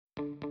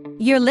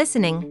You're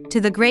listening to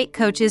the Great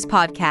Coaches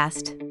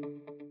Podcast.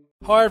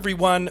 Hi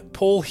everyone,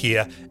 Paul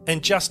here,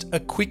 and just a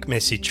quick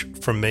message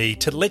from me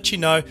to let you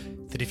know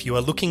that if you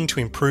are looking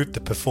to improve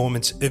the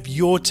performance of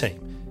your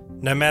team,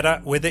 no matter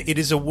whether it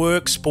is a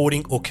work,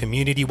 sporting or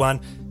community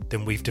one,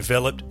 then we've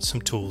developed some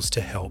tools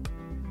to help.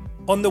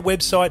 On the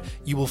website,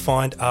 you will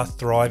find our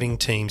Thriving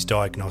Teams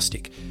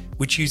Diagnostic,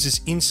 which uses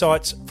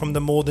insights from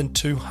the more than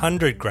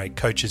 200 great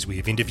coaches we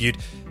have interviewed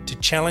to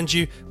challenge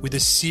you with a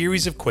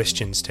series of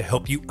questions to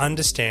help you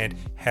understand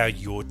how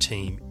your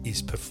team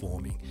is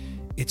performing.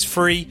 It's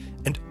free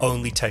and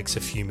only takes a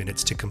few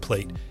minutes to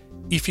complete.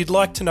 If you'd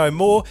like to know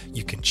more,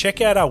 you can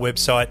check out our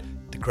website,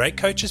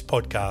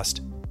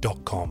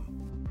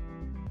 thegreatcoachespodcast.com.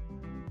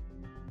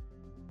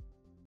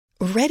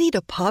 Ready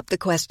to pop the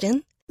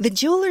question? The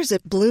jewelers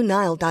at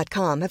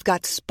BlueNile.com have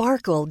got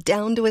sparkle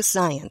down to a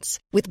science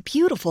with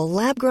beautiful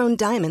lab-grown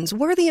diamonds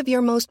worthy of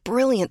your most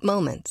brilliant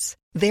moments.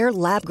 Their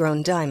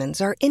lab-grown diamonds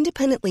are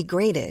independently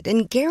graded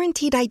and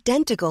guaranteed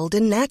identical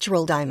to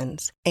natural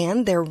diamonds,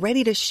 and they're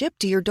ready to ship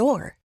to your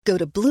door. Go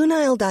to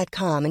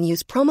BlueNile.com and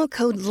use promo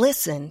code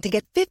LISTEN to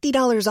get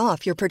 $50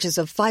 off your purchase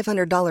of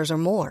 $500 or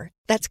more.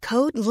 That's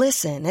code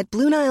LISTEN at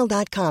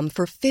BlueNile.com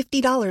for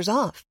 $50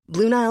 off.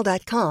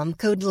 BlueNile.com,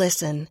 code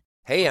LISTEN.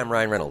 Hey, I'm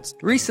Ryan Reynolds.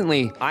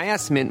 Recently, I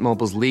asked Mint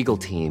Mobile's legal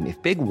team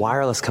if big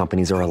wireless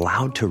companies are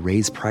allowed to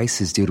raise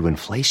prices due to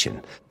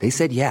inflation. They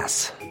said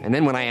yes. And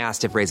then when I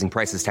asked if raising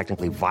prices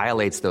technically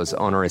violates those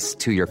onerous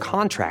two-year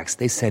contracts,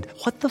 they said,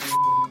 "What the f***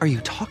 are you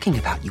talking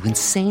about, you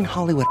insane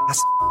Hollywood ass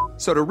f-?"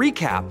 So to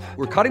recap,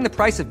 we're cutting the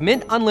price of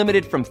Mint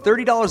Unlimited from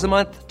 $30 a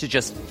month to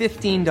just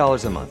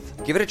 $15 a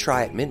month. Give it a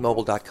try at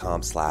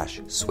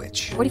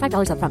mintmobile.com/switch.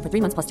 $45 up front for 3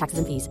 months plus taxes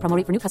and fees. Promo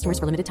rate for new customers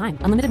for limited time.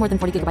 Unlimited more than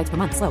 40 gigabytes per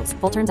month. Slows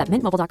full terms at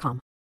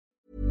mintmobile.com.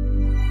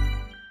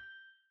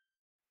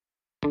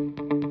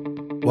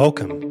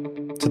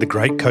 Welcome to the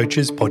Great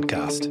Coaches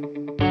Podcast.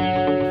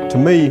 To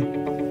me,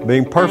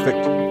 being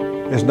perfect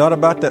is not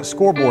about that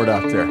scoreboard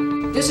out there.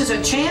 This is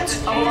a chance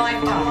of a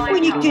lifetime.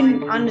 When you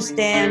can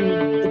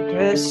understand the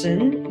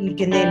person, you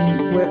can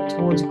then work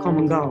towards a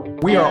common goal.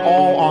 We are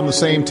all on the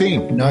same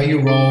team. Know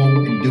your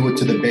role and do it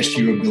to the best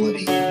of your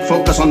ability.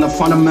 Focus on the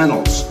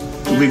fundamentals.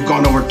 We've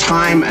gone over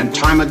time and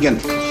time again.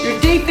 Your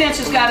defense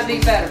has got to be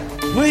better.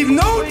 Leave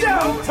no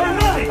doubt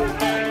tonight.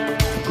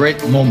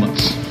 Great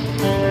moments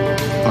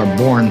are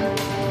born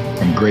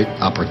from great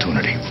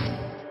opportunity.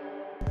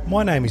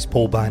 My name is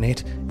Paul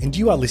Barnett, and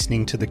you are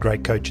listening to the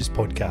Great Coaches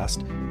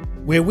Podcast,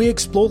 where we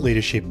explore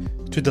leadership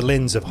through the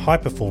lens of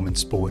high-performance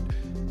sport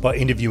by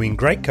interviewing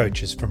great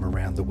coaches from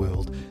around the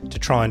world to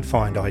try and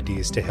find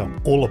ideas to help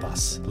all of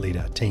us lead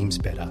our teams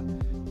better.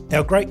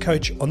 Our great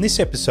coach on this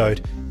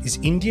episode is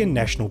Indian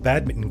national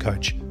badminton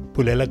coach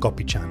Pullela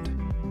Gopichand.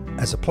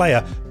 As a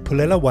player,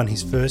 Pullela won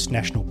his first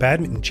national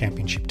badminton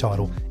championship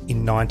title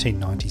in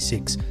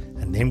 1996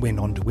 and then went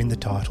on to win the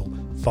title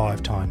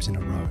 5 times in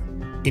a row.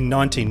 In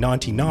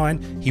 1999,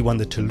 he won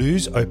the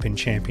Toulouse Open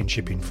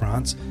Championship in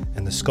France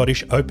and the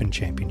Scottish Open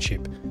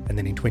Championship, and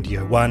then in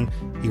 2001,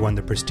 he won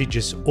the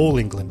prestigious All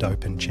England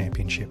Open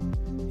Championship.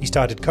 He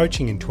started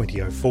coaching in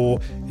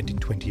 2004 and in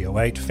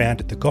 2008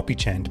 founded the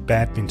Gopichand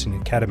Badminton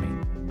Academy.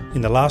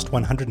 In the last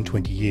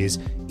 120 years,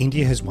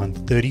 India has won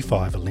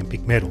 35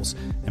 Olympic medals,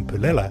 and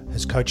Pullela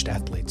has coached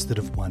athletes that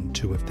have won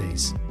 2 of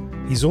these.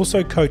 He's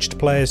also coached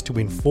players to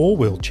win 4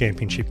 World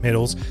Championship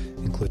medals,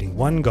 including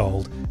 1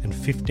 gold and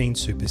 15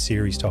 Super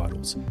Series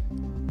titles.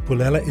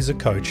 Pullela is a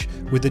coach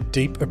with a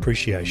deep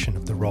appreciation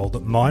of the role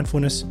that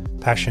mindfulness,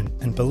 passion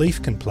and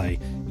belief can play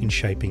in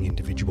shaping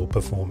individual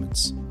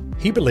performance.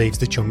 He believes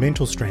that your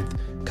mental strength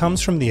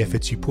comes from the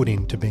efforts you put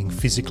into being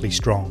physically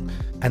strong,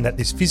 and that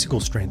this physical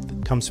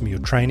strength comes from your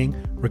training,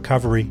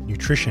 recovery,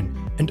 nutrition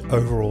and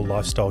overall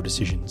lifestyle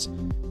decisions.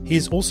 He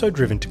is also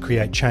driven to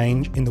create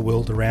change in the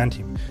world around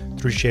him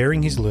through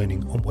sharing his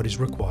learning on what is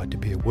required to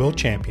be a world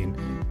champion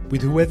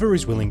with whoever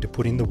is willing to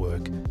put in the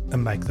work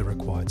and make the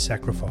required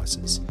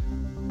sacrifices.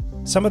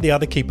 Some of the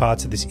other key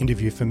parts of this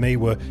interview for me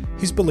were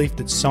his belief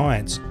that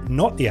science,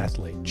 not the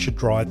athlete, should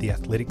drive the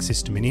athletic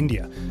system in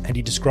India, and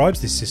he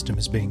describes this system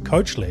as being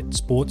coach-led,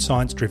 sports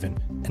science-driven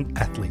and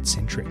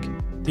athlete-centric.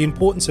 The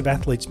importance of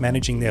athletes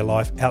managing their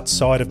life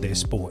outside of their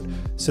sport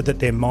so that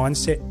their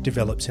mindset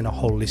develops in a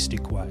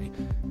holistic way,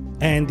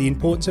 and the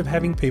importance of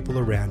having people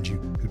around you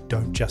who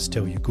don't just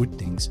tell you good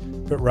things,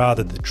 but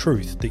rather the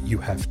truth that you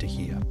have to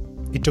hear.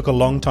 It took a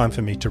long time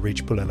for me to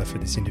reach Pullela for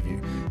this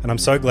interview, and I'm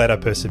so glad I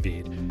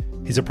persevered.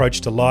 His approach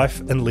to life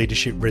and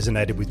leadership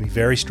resonated with me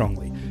very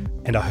strongly,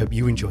 and I hope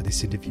you enjoy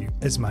this interview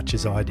as much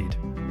as I did.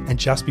 And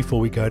just before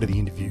we go to the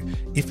interview,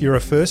 if you're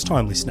a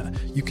first-time listener,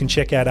 you can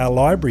check out our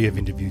library of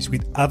interviews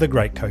with other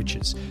great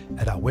coaches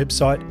at our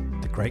website,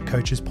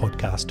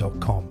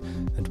 thegreatcoachespodcast.com.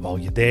 And while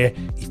you're there,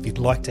 if you'd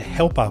like to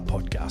help our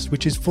podcast,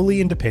 which is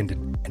fully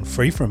independent and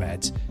free from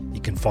ads,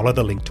 you can follow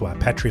the link to our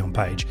Patreon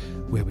page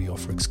where we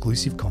offer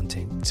exclusive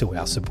content to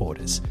our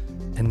supporters.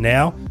 And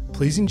now,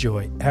 please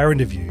enjoy our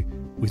interview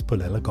with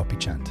Pullela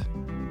Gopichand.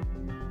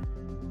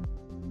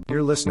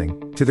 You're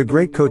listening to the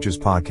Great Coaches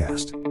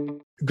Podcast.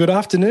 Good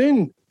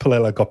afternoon,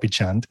 Pullela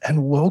Gopichand,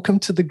 and welcome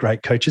to the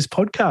Great Coaches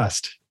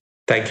Podcast.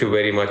 Thank you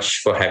very much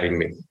for having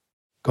me.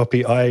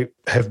 Gopi, I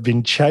have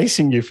been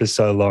chasing you for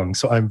so long,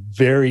 so I'm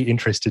very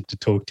interested to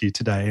talk to you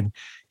today and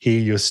hear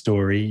your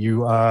story.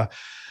 You are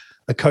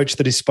a coach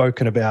that is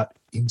spoken about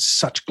in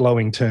such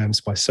glowing terms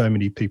by so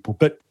many people.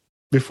 But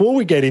before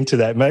we get into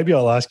that, maybe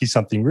I'll ask you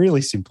something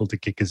really simple to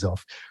kick us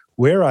off.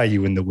 Where are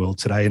you in the world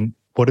today and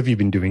what have you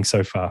been doing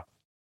so far?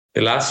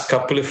 The last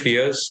couple of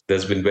years,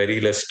 there's been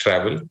very less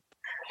travel.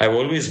 I've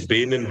always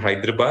been in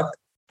Hyderabad,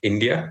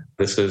 India.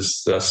 This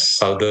is the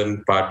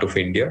southern part of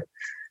India,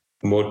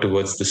 more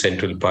towards the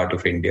central part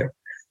of India.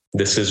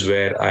 This is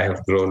where I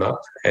have grown up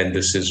and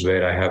this is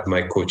where I have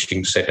my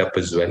coaching set up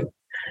as well.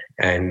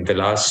 And the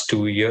last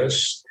 2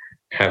 years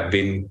have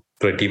been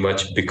pretty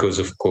much because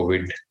of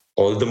COVID,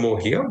 all the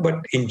more here. But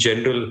in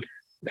general,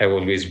 I've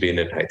always been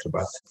in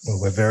Hyderabad.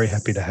 Well, we're very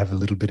happy to have a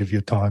little bit of your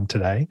time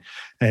today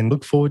and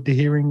look forward to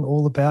hearing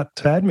all about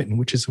badminton,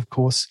 which is, of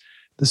course,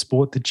 the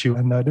sport that you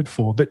are noted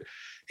for. But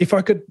if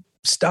I could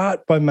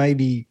start by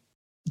maybe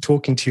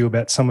talking to you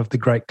about some of the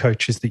great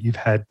coaches that you've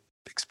had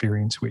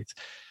experience with.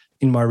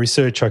 In my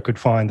research, I could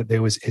find that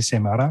there was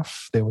SM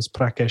Araf, there was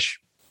Prakash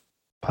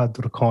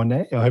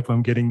Padukone, I hope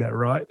I'm getting that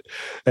right,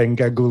 and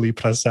Ganguly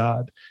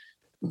Prasad.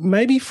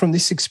 Maybe from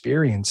this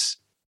experience,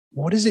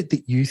 what is it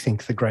that you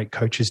think the great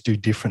coaches do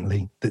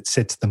differently that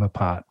sets them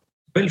apart?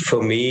 Well,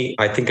 for me,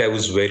 I think I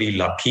was very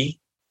lucky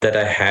that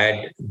I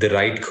had the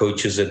right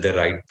coaches at the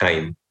right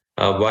time.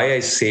 Why I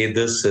say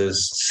this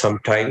is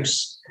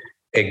sometimes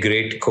a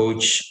great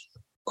coach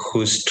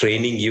who's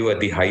training you at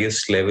the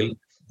highest level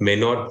may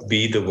not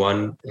be the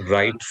one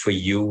right for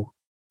you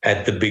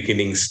at the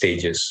beginning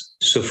stages.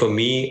 So for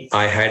me,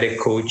 I had a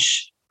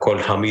coach called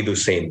Hamid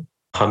Hussain.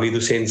 Hamid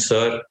Hussain,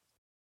 sir,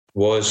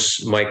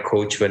 was my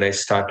coach when I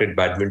started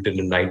badminton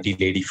in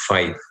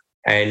 1985.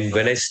 And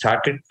when I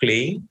started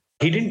playing,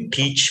 he didn't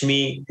teach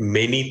me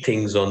many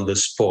things on the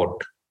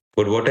sport.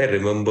 But what I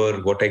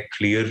remember, what I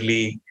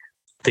clearly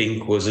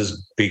think was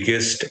his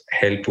biggest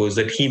help was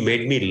that he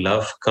made me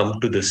love come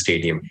to the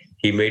stadium.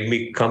 He made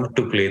me come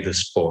to play the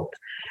sport.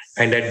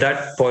 And at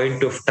that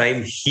point of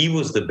time, he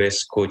was the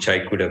best coach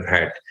I could have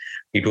had.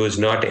 It was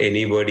not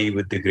anybody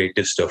with the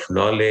greatest of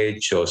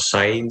knowledge or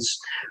science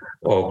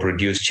or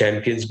produce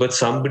champions, but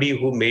somebody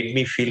who made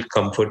me feel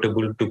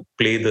comfortable to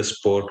play the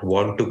sport,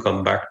 want to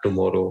come back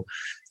tomorrow,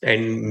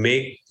 and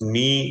make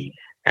me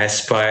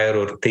aspire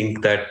or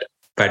think that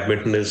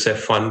badminton is a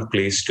fun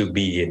place to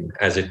be in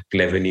as an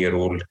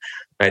 11-year-old.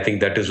 I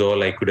think that is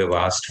all I could have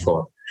asked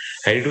for.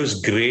 And it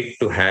was great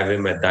to have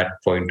him at that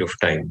point of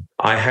time.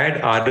 I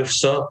had Arif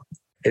sir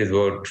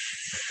about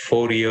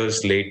 4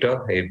 years later,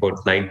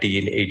 about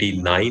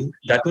 1989.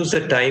 That was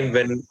the time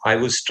when I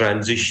was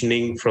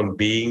transitioning from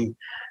being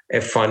a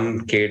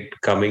fun kid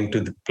coming to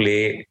the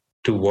play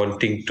to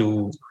wanting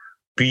to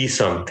be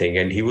something.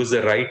 And he was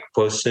the right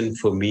person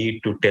for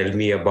me to tell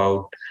me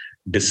about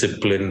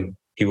discipline.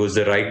 He was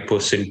the right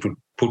person to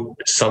put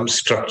some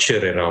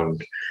structure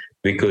around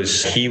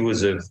because he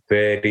was a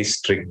very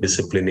strict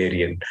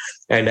disciplinarian.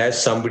 And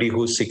as somebody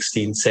who's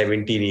 16,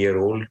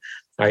 17-year-old,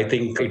 I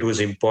think it was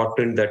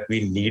important that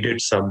we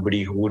needed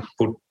somebody who would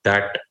put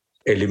that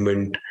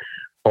element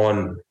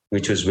on,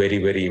 which was very,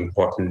 very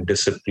important,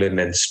 discipline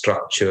and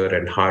structure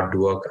and hard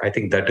work. I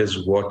think that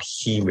is what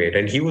he made.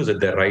 And he was at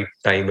the right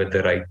time, at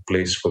the right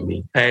place for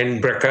me.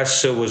 And Prakash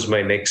sir was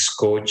my next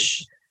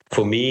coach.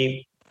 For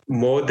me,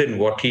 more than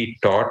what he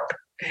taught,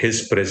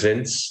 his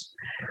presence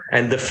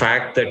and the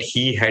fact that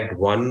he had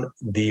won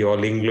the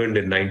All England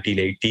in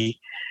 1980,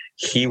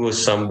 he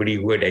was somebody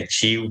who had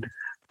achieved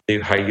the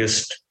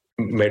highest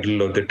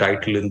medal or the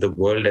title in the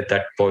world at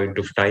that point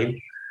of time.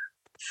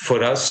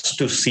 For us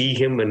to see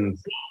him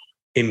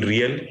in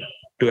real,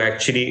 to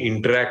actually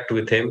interact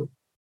with him,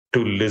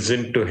 to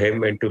listen to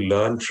him and to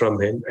learn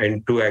from him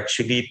and to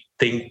actually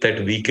think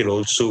that we can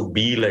also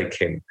be like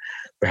him,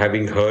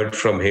 having heard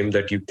from him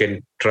that you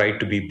can try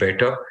to be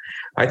better.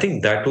 I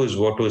think that was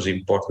what was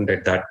important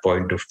at that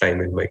point of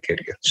time in my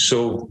career.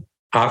 So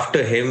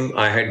after him,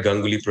 I had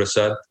Ganguly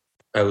Prasad.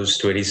 I was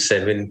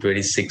 27,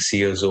 26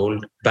 years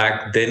old.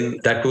 Back then,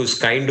 that was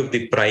kind of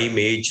the prime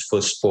age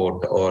for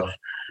sport, or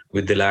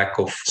with the lack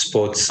of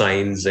sports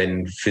science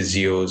and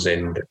physios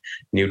and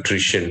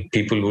nutrition,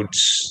 people would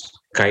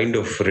kind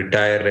of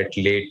retire at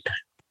late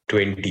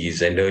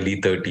 20s and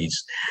early 30s.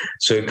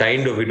 So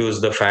it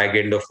was the fag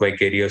end of my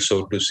career,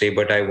 so to say,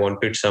 but I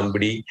wanted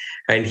somebody,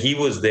 and he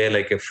was there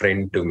like a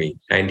friend to me.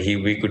 And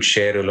we could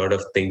share a lot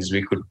of things.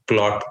 We could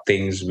plot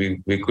things.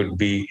 We could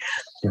be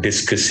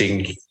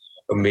discussing,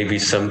 maybe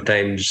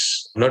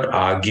sometimes not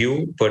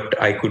argue,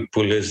 but I could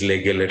pull his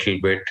leg a little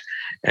bit,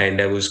 and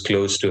I was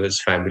close to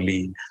his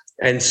family.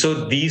 And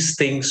so these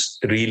things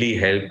really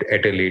helped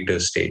at a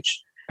later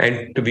stage.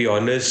 And to be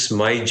honest,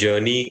 my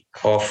journey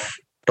of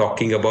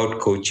talking about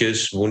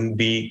coaches wouldn't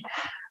be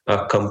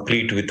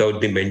complete without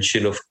the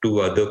mention of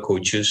two other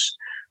coaches.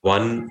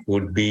 One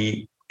would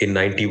be in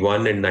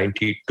 91 and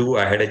 92,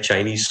 I had a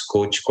Chinese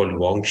coach called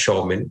Wang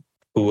Xiaomin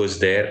who was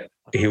there.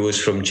 He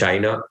was from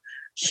China.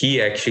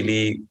 He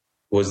actually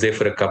was there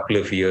for a couple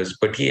of years,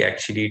 but he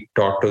actually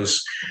taught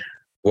us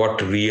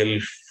what real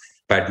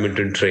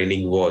badminton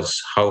training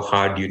was, how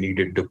hard you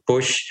needed to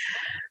push.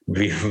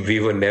 We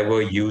were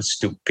never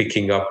used to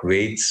picking up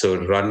weights or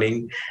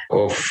running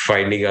or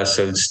finding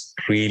ourselves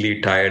really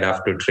tired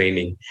after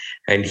training.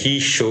 And he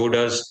showed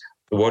us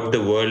what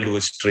the world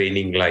was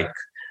training like.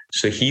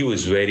 So he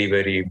was very,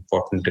 very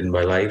important in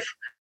my life.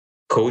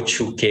 Coach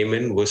who came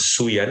in was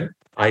Suyan.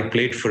 I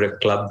played for a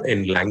club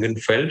in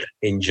Langenfeld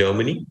in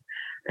Germany,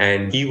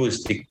 and he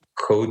was the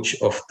coach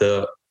of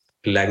the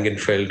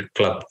Langenfeld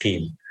club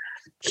team.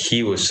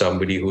 He was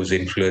somebody who's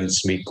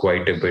influenced me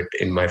quite a bit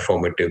in my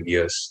formative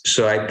years.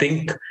 So I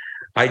think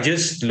I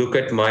just look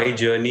at my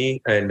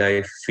journey and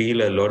I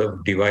feel a lot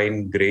of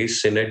divine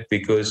grace in it,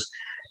 because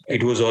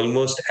it was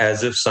almost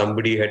as if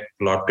somebody had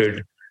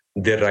plotted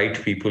the right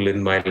people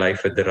in my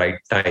life at the right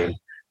time.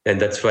 And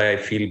that's why I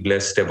feel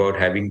blessed about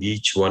having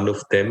each one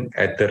of them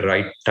at the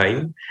right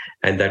time.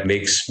 And that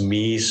makes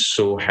me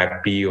so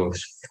happy, or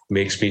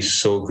makes me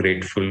so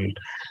grateful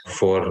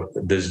for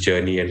this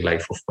journey and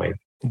life of mine.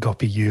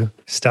 Gopi, you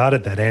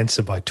started that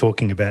answer by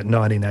talking about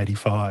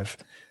 1985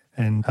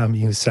 and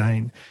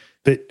Hussein.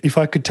 But if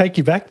I could take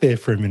you back there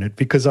for a minute,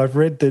 because I've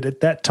read that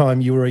at that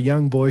time you were a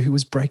young boy who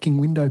was breaking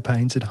window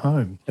panes at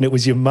home. And it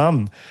was your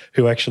mum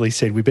who actually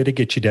said, we better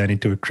get you down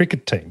into a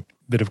cricket team.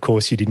 But of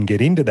course, you didn't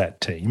get into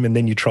that team. And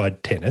then you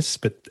tried tennis.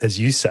 But as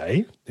you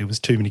say, there was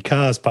too many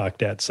cars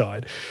parked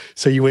outside.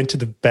 So you went to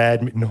the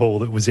badminton hall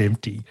that was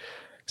empty.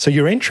 So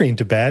your entry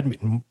into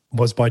badminton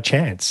was by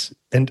chance.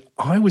 And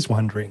I was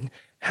wondering,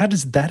 how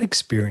does that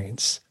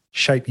experience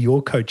shape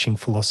your coaching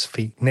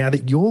philosophy now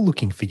that you're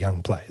looking for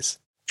young players?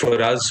 For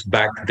us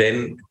back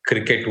then,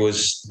 cricket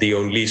was the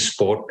only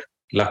sport.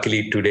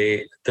 Luckily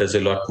today, there's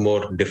a lot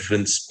more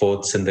different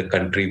sports in the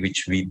country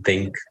which we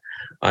think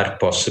are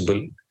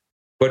possible.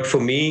 But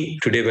for me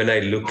today, when I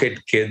look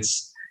at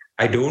kids,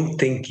 I don't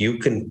think you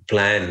can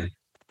plan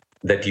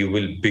that you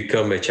will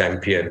become a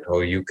champion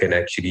or you can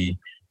actually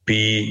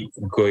be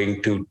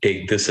going to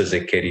take this as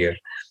a career.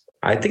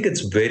 I think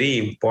it's very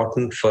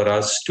important for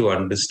us to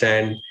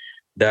understand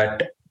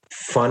that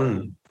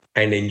fun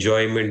and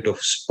enjoyment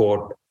of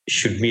sport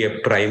should be a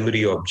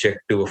primary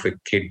objective of a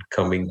kid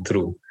coming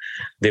through.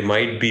 There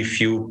might be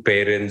few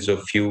parents or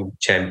few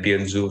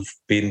champions who've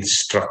been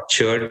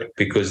structured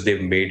because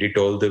they've made it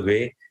all the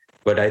way.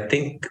 But I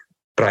think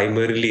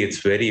primarily it's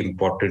very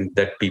important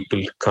that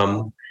people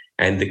come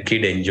and the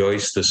kid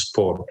enjoys the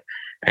sport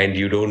and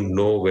you don't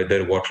know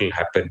whether what will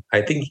happen.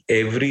 I think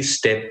every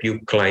step you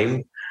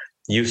climb,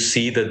 you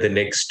see that the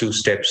next 2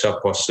 steps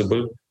are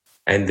possible,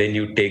 and then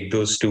you take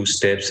those 2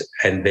 steps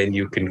and then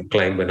you can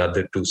climb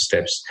another 2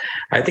 steps.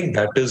 I think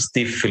that is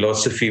the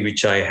philosophy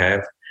which I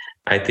have.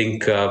 I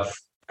think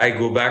I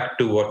go back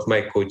to what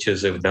my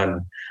coaches have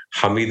done.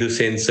 Hamid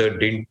Hussain sir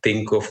didn't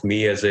think of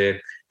me as a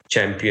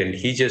champion.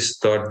 He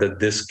just thought that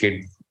this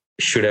kid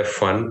should have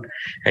fun.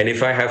 And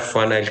if I have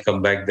fun, I'll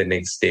come back the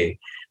next day.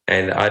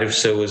 And Arif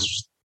sir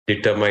was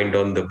determined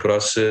on the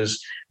process.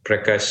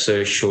 Prakash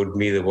sir showed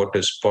me what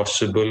is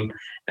possible.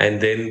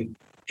 And then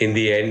in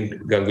the end,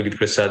 Ganguly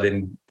Prasad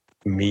and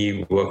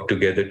me worked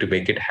together to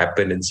make it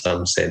happen in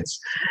some sense.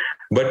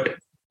 But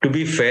to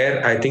be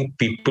fair, I think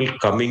people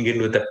coming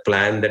in with a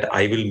plan that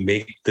I will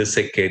make this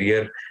a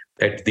career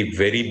at the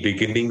very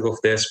beginning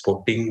of their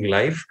sporting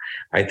life,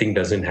 I think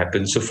doesn't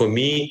happen. So for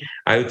me,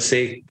 I would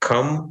say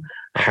come,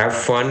 have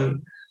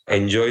fun,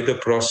 enjoy the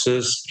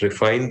process,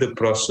 refine the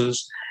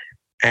process.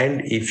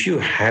 And if you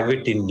have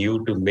it in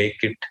you to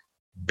make it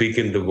big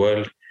in the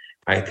world,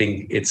 I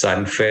think it's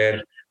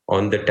unfair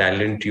on the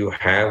talent you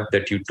have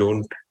that you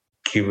don't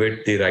give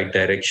it the right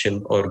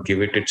direction or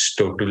give it its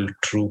total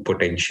true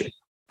potential.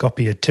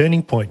 Gopi, a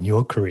turning point in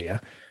your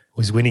career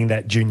was winning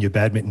that junior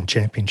badminton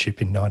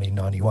championship in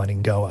 1991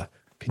 in Goa.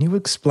 Can you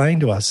explain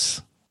to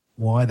us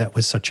why that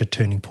was such a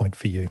turning point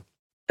for you?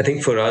 I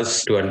think for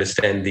us to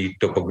understand the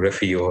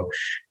topography or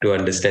to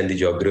understand the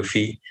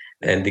geography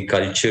and the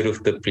culture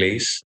of the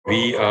place,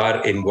 we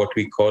are in what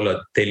we call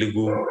a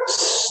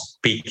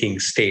Telugu-speaking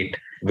state,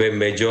 where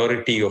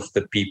majority of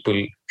the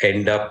people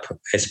end up,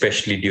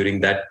 especially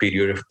during that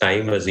period of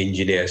time, as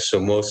engineers. So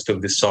most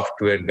of the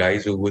software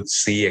guys who would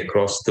see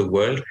across the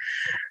world,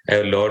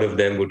 a lot of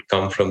them would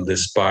come from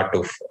this part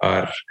of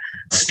our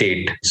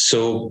state.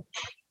 So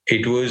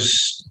it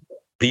was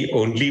the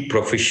only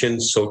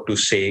profession, so to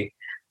say,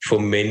 for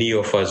many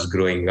of us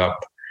growing up.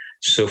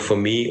 So for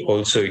me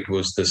also it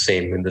was the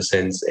same, in the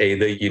sense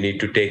either you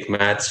need to take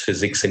maths,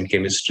 physics and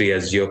chemistry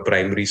as your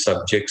primary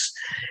subjects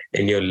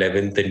in your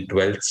 11th and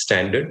 12th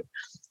standard,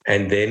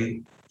 and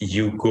then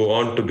you go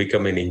on to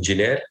become an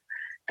engineer,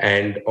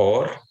 and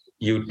or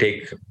you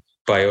take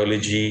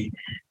biology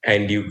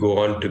and you go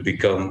on to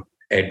become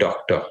a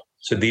doctor.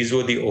 So these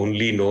were the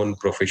only known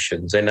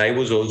professions, and I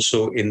was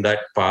also in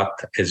that path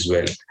as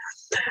well.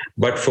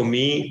 But for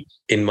me,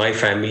 in my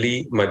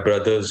family, my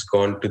brother's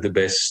gone to the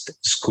best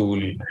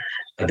school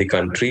in the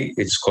country.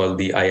 It's called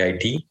the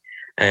IIT.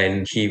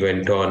 And he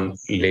went on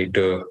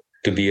later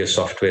to be a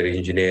software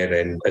engineer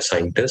and a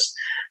scientist.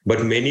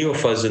 But many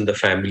of us in the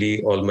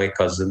family, all my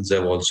cousins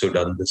have also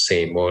done the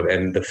same,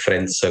 and the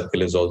friend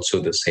circle is also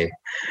the same.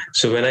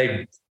 So when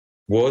I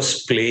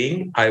was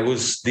playing, I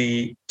was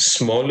the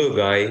smaller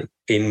guy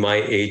in my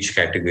age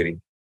category,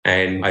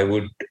 and I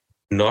would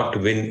not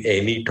win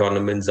any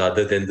tournaments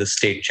other than the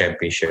state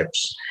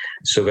championships.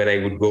 So when I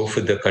would go for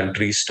the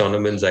country's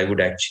tournaments, I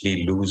would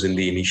actually lose in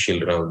the initial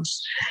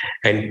rounds.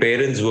 And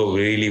parents were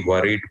really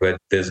worried whether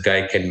this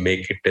guy can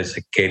make it as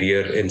a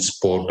career in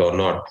sport or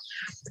not.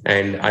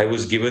 And I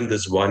was given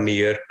this 1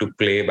 year to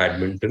play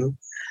badminton,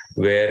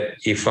 where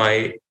if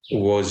I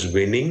was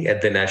winning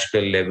at the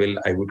national level,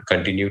 I would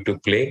continue to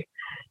play.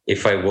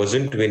 If I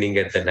wasn't winning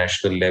at the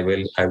national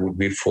level, I would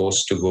be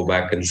forced to go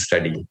back and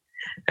study.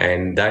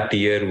 And that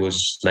year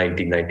was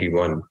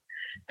 1991.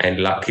 And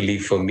luckily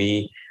for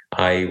me,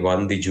 I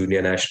won the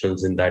junior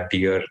nationals in that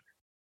year,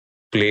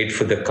 played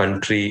for the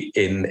country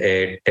in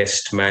a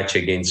test match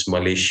against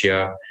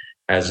Malaysia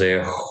as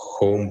a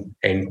home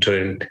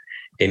entrant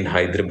in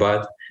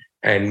Hyderabad.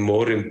 And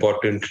more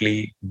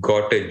importantly,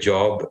 got a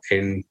job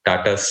in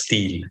Tata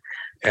Steel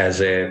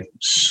as a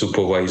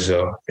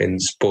supervisor, in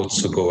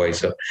sports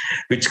supervisor,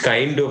 which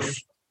kind of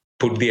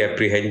put the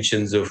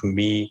apprehensions of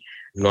me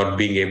not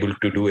being able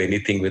to do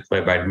anything with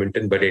my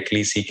badminton, but at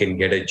least he can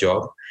get a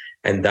job.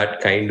 And that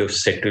kind of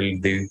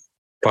settled the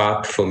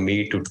path for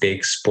me to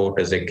take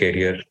sport as a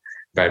career,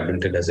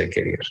 badminton as a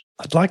career.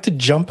 I'd like to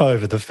jump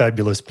over the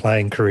fabulous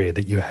playing career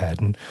that you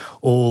had and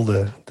all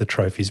the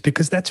trophies,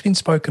 because that's been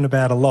spoken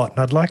about a lot. And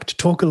I'd like to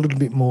talk a little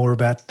bit more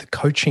about the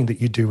coaching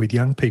that you do with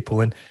young people.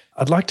 And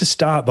I'd like to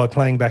start by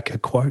playing back a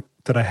quote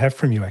that I have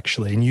from you,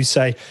 actually. And you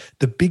say,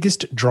 "The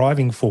biggest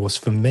driving force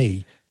for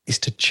me is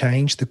to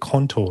change the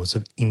contours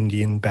of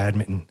Indian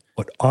badminton.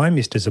 What I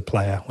missed as a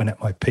player when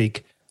at my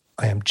peak,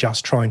 I am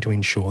just trying to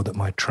ensure that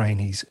my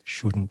trainees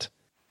shouldn't."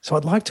 So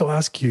I'd like to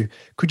ask you,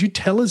 could you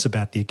tell us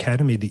about the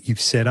academy that you've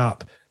set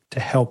up to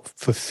help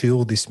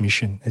fulfill this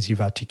mission as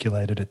you've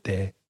articulated it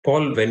there?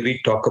 Paul, when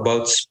we talk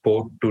about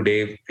sport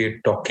today,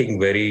 we're talking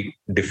very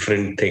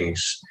different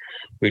things.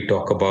 We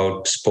talk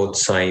about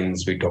sports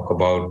science, we talk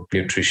about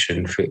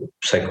nutrition,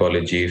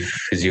 psychology,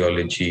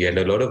 physiology, and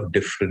a lot of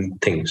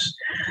different things.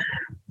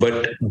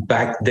 But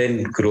back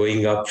then,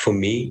 growing up for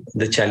me,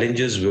 the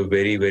challenges were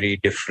very, very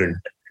different.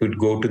 We'd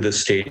go to the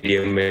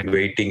stadium and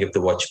waiting if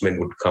the watchman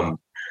would come.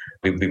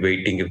 We'd be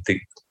waiting if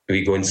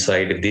we go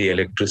inside if the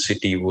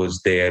electricity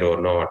was there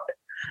or not.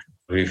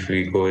 If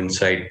we go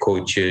inside,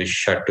 coaches,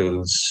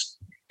 shuttles,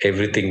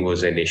 everything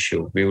was an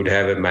issue. We would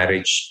have a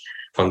marriage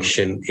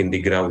function in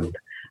the ground,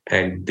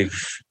 and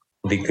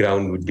the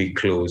ground would be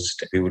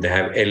closed. We would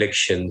have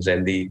elections,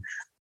 and the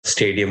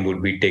stadium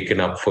would be taken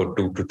up for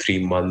 2 to 3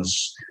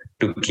 months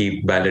to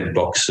keep ballot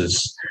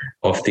boxes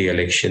of the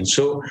election.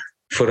 So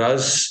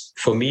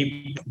for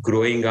me,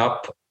 growing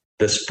up,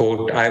 the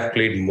sport, I've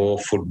played more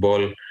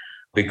football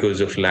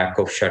because of lack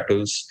of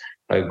shuttles.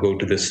 I go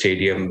to the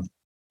stadium,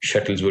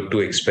 shuttles were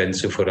too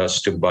expensive for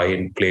us to buy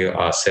and play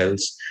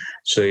ourselves.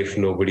 So if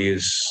nobody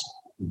is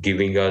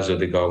giving us or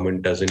the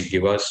government doesn't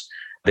give us,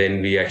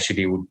 then we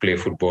actually would play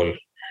football.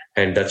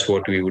 And that's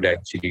what we would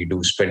actually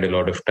do, spend a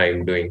lot of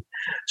time doing.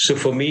 So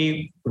for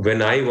me,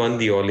 when I won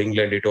the All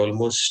England, it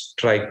almost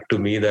struck to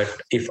me that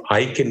if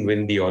I can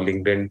win the All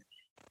England,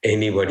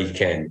 anybody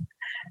can.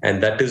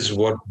 And that is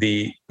what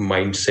the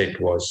mindset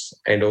was.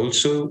 And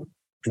also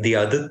the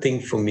other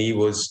thing for me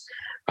was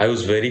I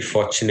was very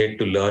fortunate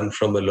to learn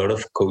from a lot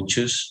of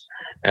coaches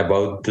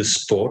about the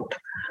sport,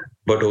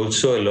 but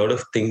also a lot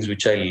of things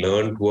which I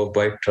learned were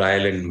by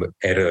trial and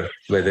error,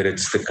 whether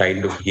it's the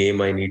kind of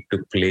game I need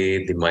to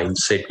play, the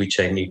mindset which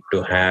I need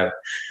to have,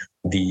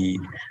 the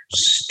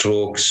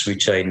strokes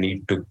which I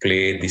need to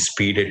play, the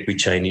speed at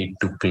which I need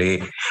to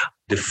play,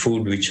 the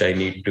food which I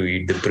need to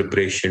eat, the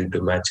preparation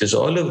to matches.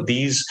 All of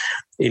these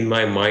in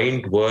my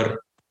mind were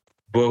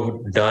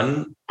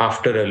done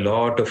after a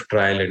lot of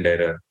trial and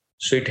error.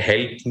 So it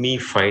helped me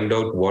find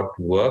out what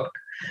worked.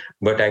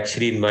 But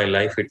actually in my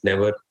life,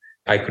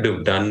 I could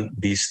have done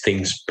these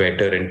things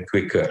better and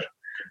quicker.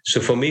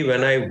 So for me,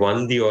 when I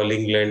won the All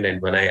England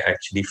and when I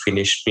actually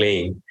finished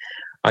playing,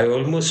 I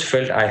almost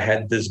felt I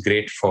had this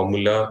great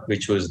formula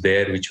which was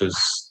there, which was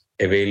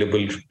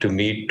available to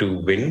me to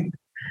win.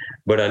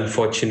 But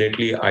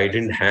unfortunately, I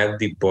didn't have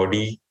the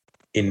body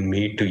in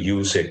me to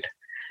use it.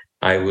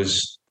 I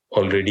was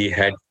already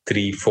had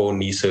 3-4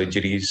 knee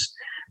surgeries,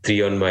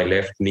 3 on my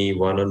left knee,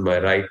 1 on my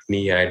right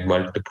knee. I had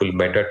multiple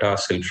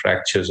metatarsal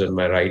fractures on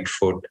my right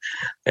foot,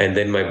 and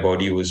then my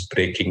body was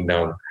breaking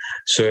down.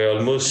 So I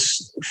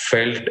almost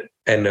felt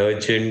an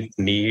urgent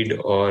need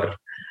or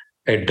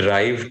a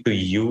drive to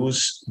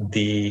use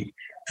the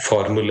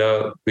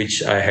formula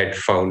which I had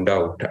found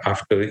out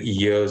after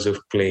years of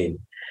playing.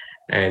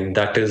 And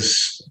that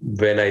is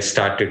when I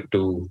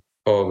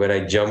when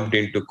I jumped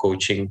into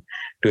coaching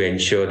to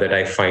ensure that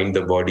I find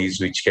the bodies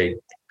which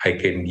I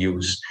can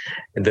use.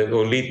 And the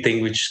only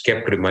thing which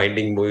kept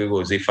reminding me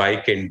was if I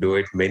can do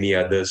it, many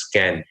others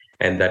can.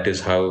 And that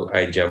is how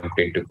I jumped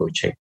into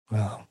coaching.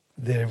 Wow.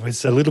 There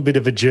was a little bit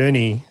of a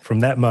journey from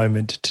that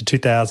moment to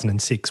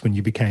 2006 when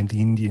you became the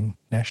Indian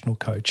national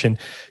coach. And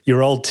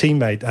your old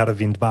teammate,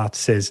 Aravind Bhatt,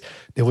 says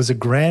there was a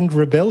grand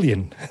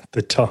rebellion at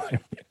the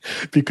time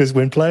because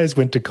when players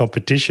went to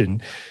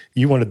competition,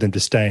 you wanted them to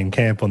stay in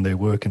camp on their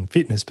work and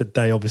fitness, but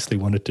they obviously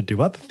wanted to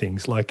do other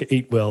things like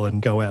eat well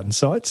and go out and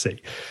sightsee.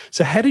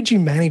 So how did you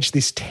manage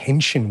this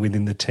tension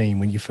within the team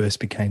when you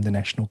first became the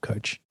national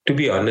coach? To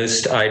be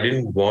honest, I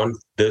didn't want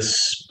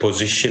this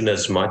position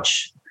as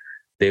much.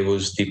 There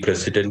was the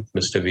president,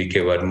 Mr.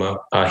 V.K. Verma.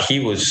 He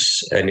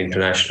was an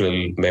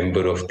international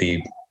member of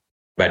the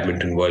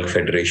Badminton World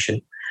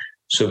Federation.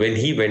 So when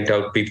he went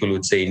out, people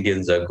would say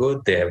Indians are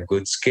good, they have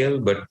good skill,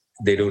 but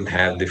they don't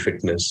have the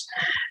fitness.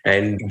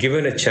 And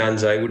given a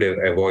chance, I would have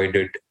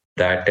avoided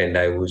that. And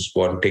I was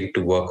wanting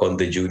to work on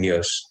the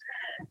juniors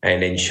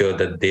and ensure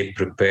that they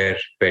prepare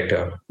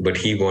better. But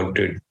he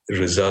wanted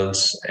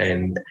results.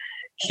 And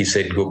he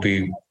said,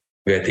 Gopi,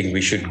 I think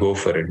we should go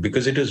for it.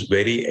 Because it was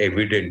very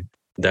evident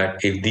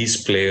that if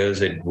these players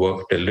had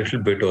worked a little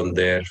bit on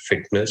their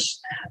fitness,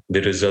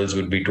 the results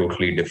would be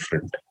totally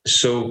different.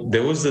 So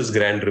there was this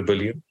grand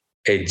rebellion.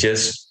 It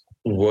just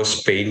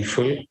was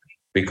painful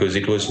because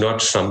it was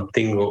not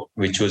something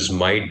which was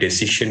my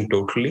decision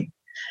totally.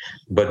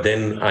 But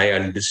then I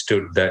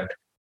understood that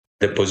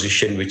the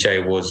position which I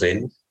was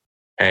in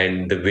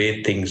and the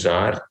way things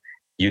are,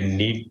 you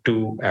need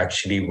to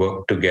actually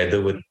work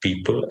together with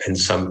people. And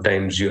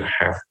sometimes you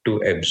have to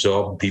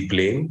absorb the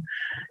blame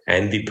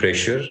and the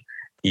pressure,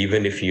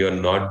 even if you're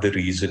not the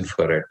reason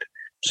for it.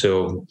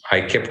 So I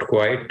kept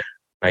quiet.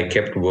 I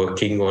kept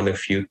working on a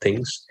few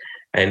things.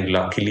 And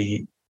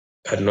luckily,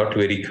 not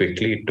very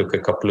quickly, it took a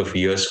couple of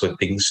years for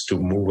things to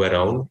move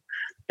around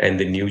and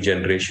the new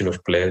generation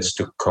of players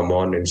to come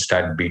on and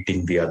start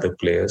beating the other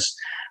players.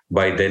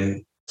 By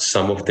then,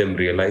 some of them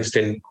realized,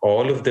 and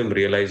all of them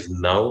realize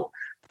now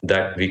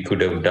that we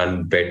could have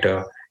done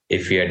better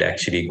if we had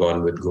actually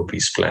gone with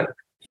Gopi's plan.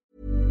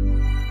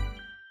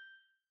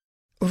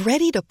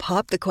 Ready to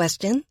pop the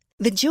question?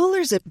 The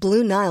jewelers at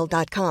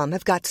BlueNile.com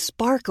have got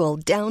sparkle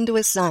down to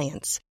a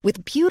science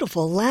with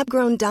beautiful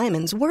lab-grown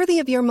diamonds worthy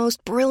of your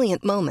most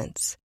brilliant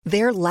moments.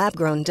 Their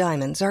lab-grown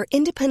diamonds are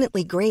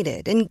independently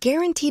graded and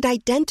guaranteed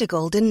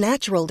identical to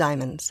natural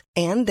diamonds,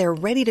 and they're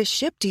ready to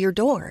ship to your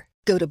door.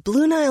 Go to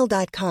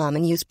BlueNile.com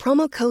and use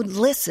promo code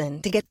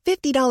LISTEN to get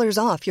 $50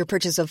 off your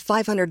purchase of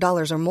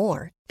 $500 or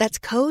more. That's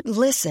code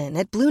LISTEN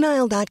at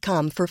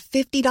BlueNile.com for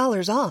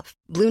 $50 off.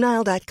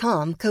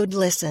 BlueNile.com, code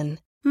LISTEN.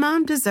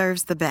 Mom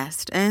deserves the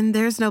best, and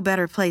there's no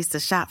better place to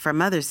shop for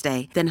Mother's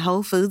Day than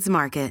Whole Foods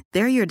Market.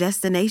 They're your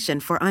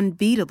destination for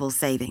unbeatable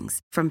savings,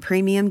 from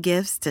premium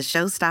gifts to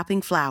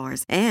show-stopping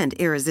flowers and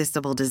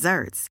irresistible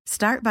desserts.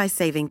 Start by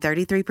saving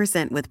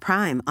 33% with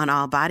Prime on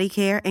all body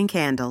care and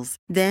candles.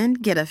 Then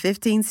get a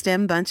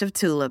 15-stem bunch of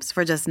tulips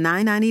for just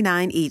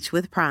 $9.99 each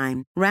with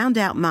Prime. Round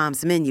out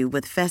Mom's menu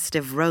with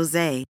festive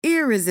rosé,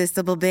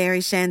 irresistible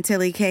berry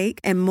chantilly cake,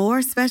 and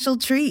more special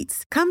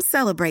treats. Come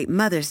celebrate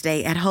Mother's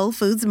Day at Whole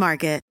Foods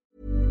Market.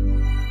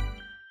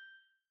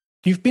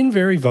 You've been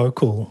very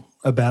vocal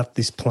about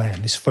this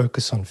plan, this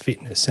focus on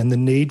fitness and the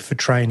need for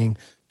training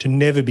to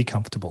never be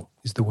comfortable,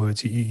 is the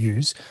words that you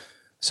use,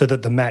 so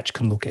that the match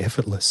can look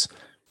effortless.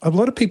 A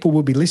lot of people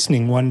will be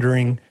listening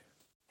wondering,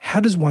 how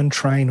does one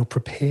train or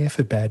prepare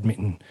for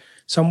badminton?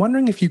 So I'm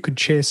wondering if you could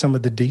share some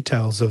of the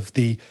details of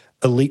the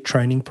elite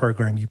training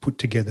program you put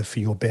together for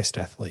your best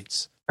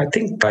athletes. I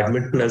think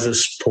badminton as a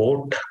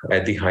sport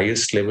at the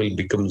highest level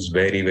becomes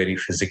very, very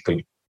physical.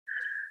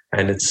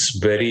 And it's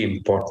very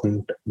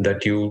important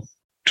that you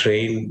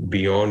train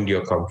beyond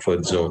your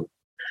comfort zone.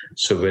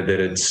 So whether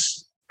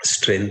it's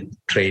strength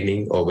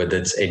training or whether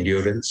it's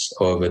endurance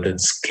or whether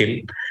it's skill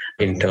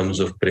in terms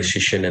of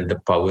precision and the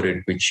power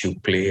at which you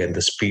play and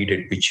the speed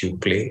at which you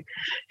play,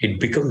 it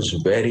becomes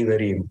very,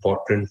 very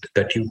important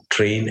that you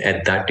train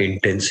at that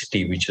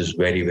intensity, which is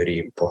very, very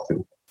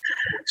important.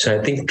 So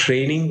I think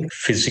training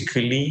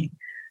physically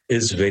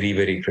is very,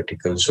 very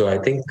critical. So I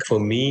think for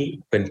me,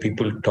 when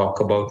people talk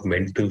about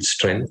mental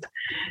strength,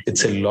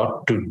 it's a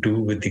lot to do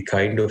with the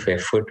kind of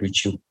effort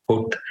which you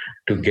put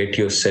to get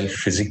yourself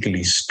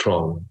physically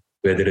strong,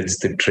 whether it's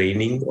the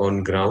training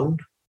on ground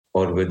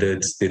or whether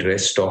it's the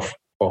rest off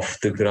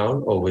the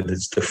ground or whether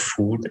it's the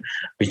food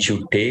which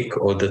you take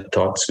or the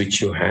thoughts which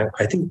you have.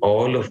 I think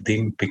all of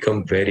them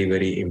become very,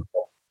 very important.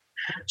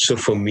 So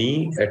for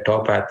me, a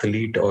top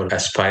athlete or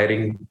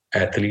aspiring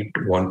athlete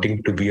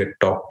wanting to be a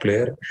top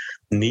player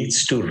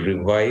needs to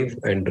revive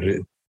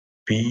and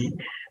be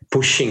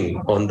pushing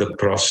on the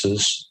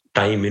process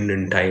time in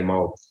and time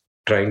out,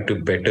 trying to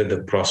better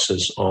the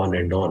process on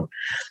and on.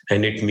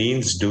 And it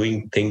means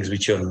doing things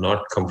which are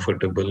not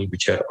comfortable,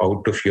 which are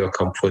out of your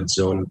comfort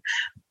zone,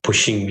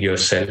 pushing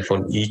yourself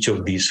on each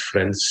of these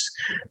fronts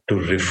to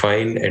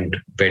refine and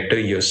better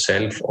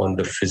yourself on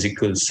the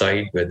physical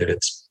side, whether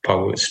it's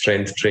power,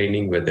 strength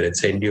training, whether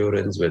it's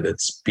endurance, whether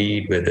it's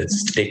speed, whether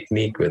it's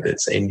technique, whether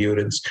it's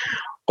endurance.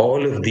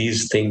 All of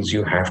these things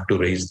you have to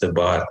raise the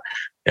bar.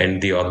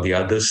 And on the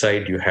other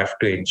side, you have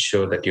to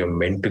ensure that you're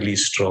mentally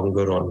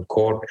stronger on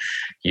court,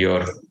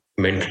 you're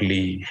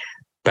mentally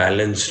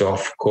balanced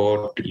off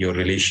court, your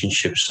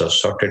relationships are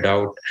sorted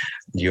out,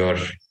 you're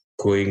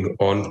going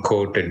on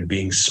court and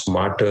being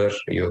smarter,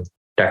 you're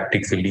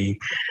tactically,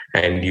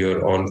 and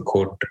you're on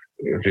court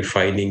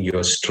refining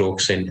your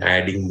strokes and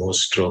adding more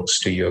strokes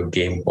to your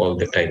game all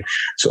the time.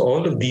 So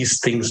all of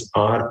these things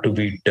are to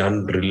be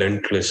done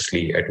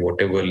relentlessly at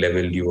whatever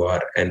level you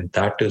are. And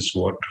that is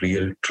what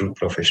real true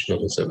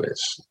professionalism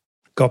is.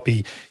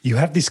 Gopi, you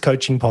have this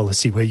coaching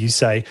policy where you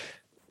say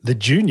the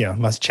junior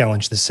must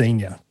challenge the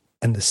senior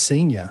and the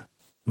senior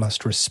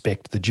must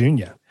respect the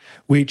junior,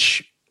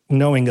 which,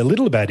 knowing a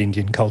little about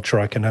Indian culture,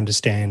 I can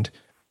understand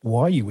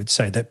why you would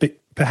say that. But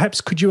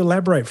perhaps could you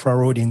elaborate for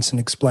our audience and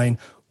explain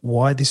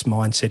why this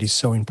mindset is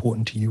so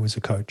important to you as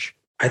a coach?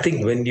 I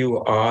think when you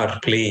are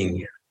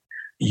playing,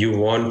 you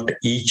want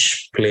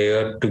each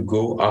player to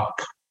go up,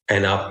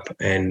 and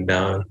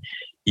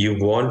you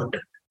want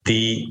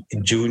the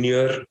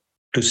junior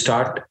to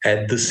start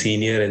at the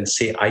senior and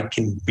say, I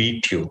can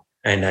beat you.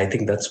 And I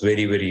think that's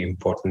very, very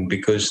important,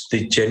 because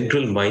the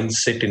general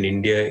mindset in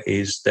India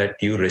is that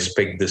you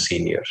respect the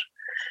senior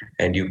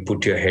and you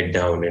put your head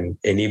down, and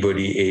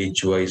anybody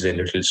age-wise a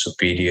little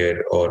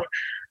superior or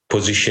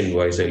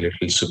position-wise a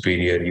little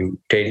superior, you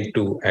tend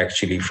to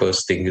actually,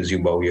 first thing is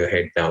you bow your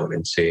head down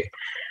and say,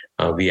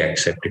 we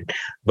accept it.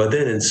 But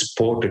then in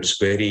sport, it's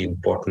very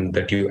important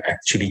that you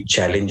actually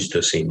challenge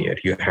the senior.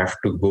 You have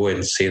to go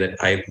and say that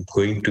I'm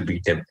going to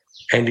beat them.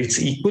 And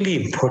it's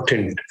equally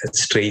important,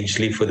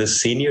 strangely, for the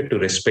senior to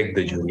respect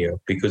the junior,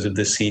 because if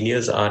the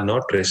seniors are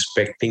not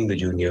respecting the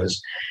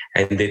juniors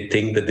and they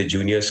think that the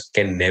juniors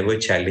can never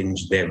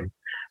challenge them,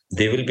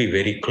 they will be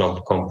very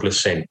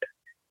complacent.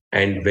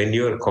 And when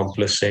you're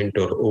complacent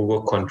or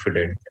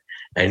overconfident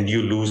and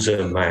you lose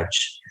a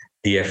match,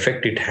 the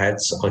effect it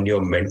has on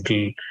your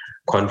mental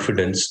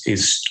confidence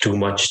is too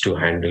much to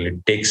handle.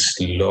 It takes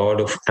a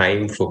lot of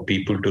time for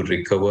people to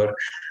recover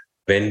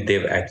when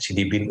they've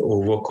actually been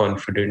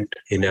overconfident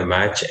in a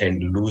match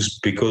and lose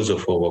because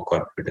of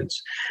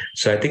overconfidence.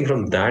 So I think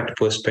from that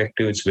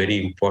perspective, it's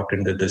very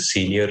important that the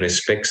senior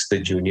respects the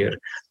junior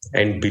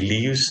and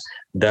believes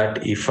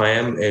that if I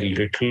am a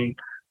little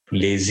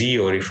lazy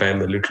or if I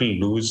am a little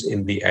loose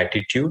in the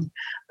attitude,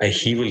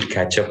 he will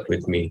catch up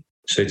with me.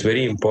 So it's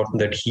very important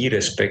that he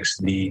respects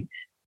the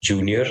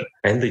junior,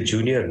 and the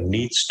junior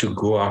needs to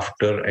go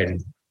after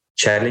and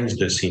challenge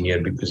the senior,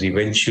 because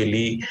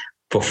eventually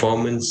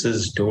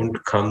performances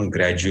don't come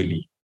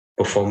gradually.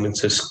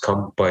 Performances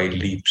come by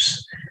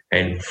leaps.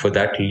 And for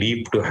that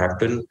leap to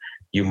happen,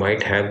 you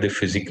might have the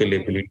physical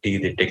ability,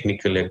 the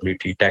technical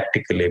ability,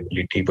 tactical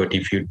ability, but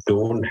if you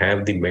don't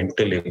have the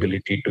mental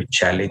ability to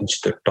challenge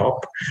the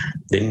top,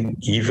 then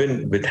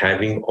even with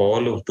having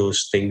all of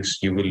those things,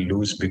 you will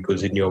lose,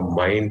 because in your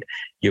mind,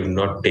 you've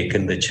not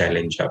taken the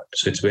challenge up.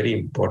 So it's very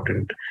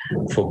important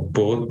for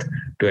both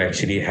to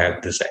actually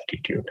have this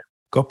attitude.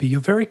 Gopi,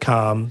 you're very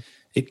calm.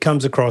 It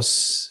comes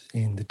across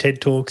in the TED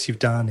Talks you've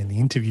done, in the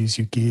interviews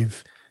you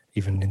give,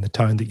 even in the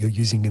tone that you're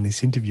using in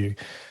this interview.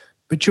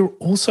 But you're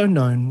also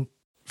known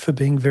for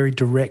being very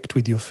direct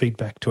with your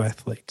feedback to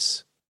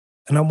athletes.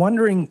 And I'm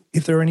wondering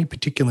if there are any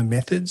particular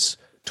methods,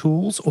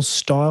 tools, or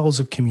styles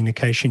of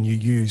communication you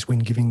use when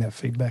giving that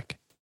feedback.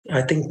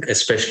 I think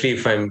especially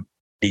if I'm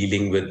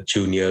dealing with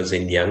juniors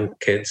and young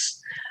kids,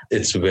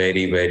 it's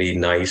very, very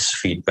nice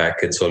feedback.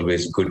 It's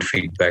always good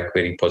feedback,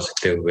 very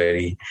positive,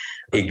 very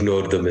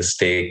ignore the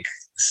mistake,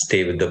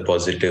 stay with the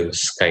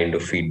positives kind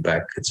of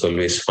feedback. It's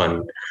always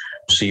fun.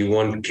 So you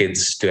want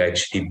kids to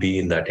actually be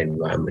in that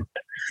environment.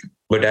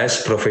 But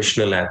as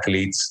professional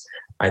athletes,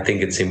 I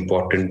think it's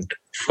important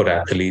for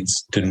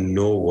athletes to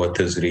know what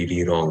is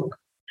really wrong.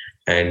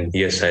 And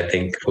yes, I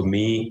think for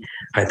me,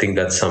 I think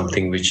that's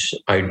something which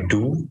I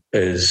do,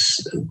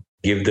 is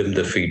give them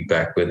the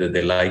feedback. Whether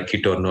they like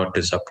it or not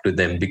is up to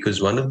them.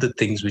 Because one of the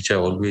things which I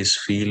always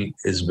feel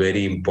is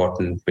very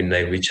important,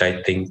 which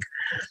I think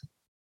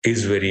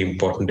is very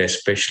important,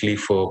 especially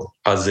for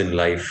us in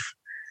life.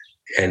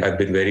 And I've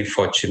been very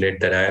fortunate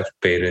that I have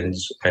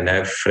parents and I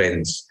have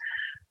friends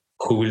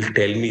who will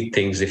tell me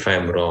things if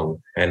I'm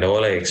wrong. And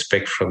all I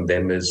expect from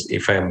them is,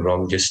 if I'm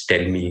wrong, just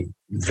tell me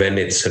when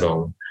it's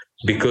wrong.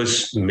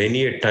 Because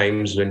many a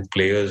times when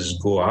players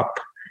go up,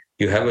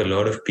 you have a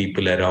lot of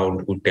people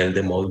around who tell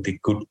them all the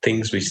good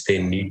things which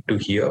they need to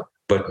hear,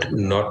 but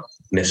not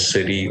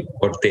necessarily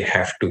what they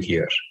have to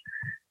hear.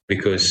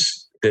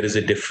 Because there is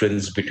a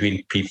difference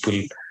between people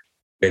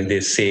when they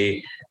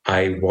say,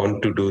 I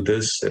want to do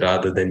this,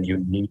 rather than you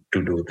need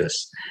to do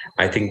this.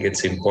 I think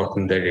it's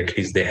important that at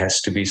least there has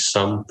to be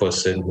some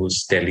person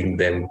who's telling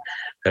them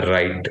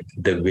right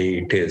the way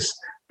it is,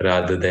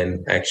 rather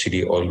than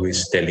actually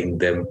always telling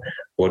them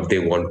what they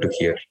want to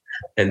hear.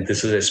 And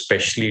this is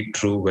especially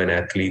true when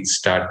athletes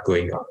start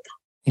going up.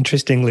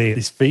 Interestingly,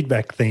 this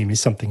feedback theme is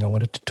something I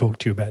wanted to talk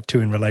to you about too,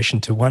 in relation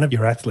to one of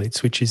your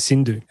athletes, which is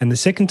Sindhu. And the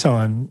second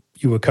time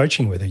you were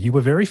coaching with her, you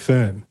were very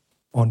firm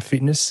on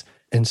fitness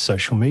and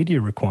social media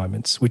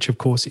requirements, which of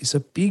course is a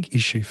big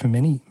issue for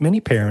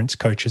many parents,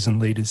 coaches and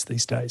leaders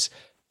these days.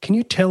 Can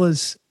you tell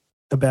us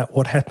about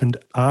what happened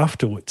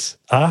afterwards,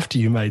 after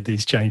you made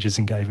these changes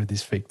and gave her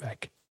this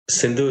feedback?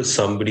 Sindhu is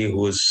somebody who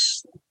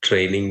was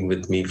training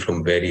with me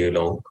from very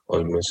long,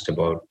 almost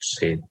about,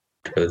 say,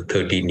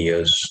 13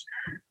 years.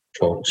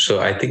 So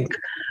I think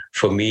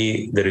for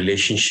me, the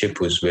relationship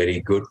was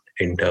very good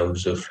in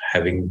terms of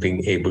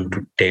been able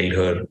to tell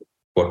her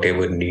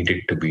whatever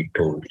needed to be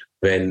told.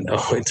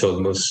 It's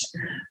almost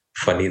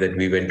funny that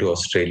we went to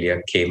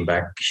Australia, came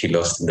back, she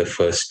lost in the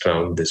first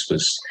round. This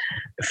was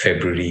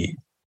February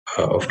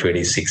of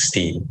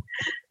 2016.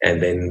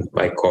 And then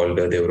I called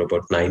her. There were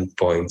about 9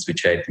 points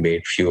which I had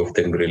made, few of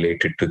them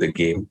related to the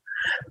game,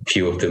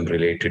 few of them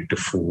related to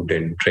food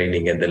and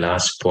training. And the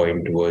last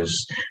point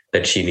was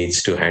that she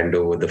needs to hand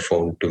over the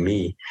phone to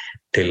me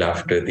till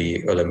after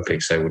the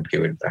Olympics. I would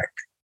give it back.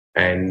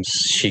 And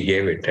she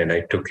gave it, and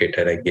I took it,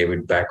 and I gave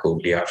it back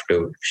only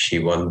after she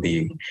won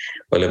the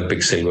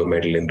Olympic silver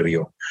medal in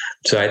Rio.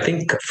 So I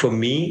think for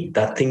me,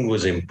 that thing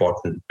was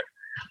important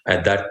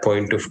at that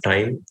point of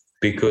time,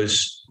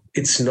 because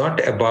it's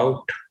not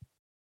about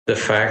the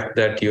fact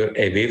that you're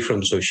away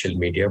from social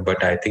media,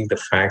 but I think the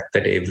fact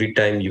that every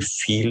time you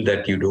feel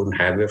that you don't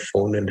have a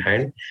phone in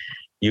hand,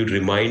 you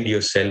remind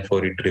yourself,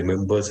 or it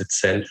remembers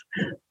itself,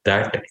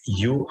 that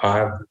you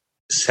have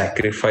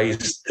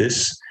sacrificed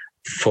this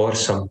for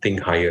something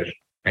higher.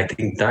 I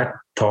think that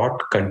thought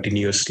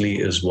continuously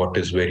is what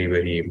is very,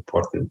 very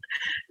important.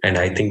 And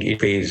I think it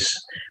pays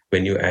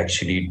when you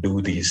actually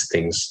do these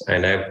things.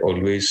 And I've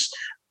always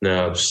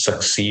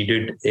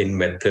succeeded in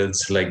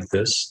methods like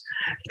this.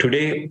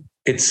 Today,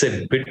 it's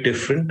a bit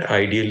different.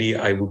 Ideally,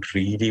 I would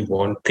really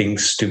want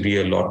things to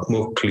be a lot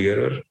more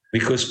clearer,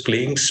 because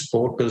playing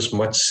sport is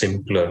much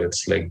simpler.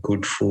 It's like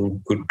good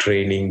food, good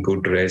training,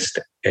 good rest,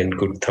 and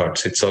good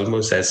thoughts. It's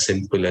almost as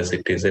simple as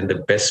it is. And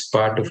the best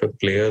part of a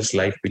player's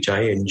life, which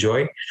I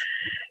enjoy,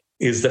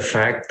 is the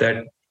fact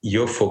that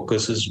your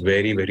focus is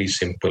very, very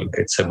simple.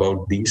 It's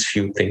about these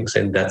few things,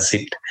 and that's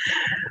it.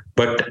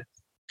 But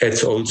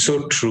it's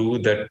also true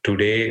that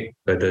today,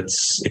 whether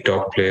it's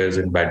top players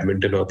in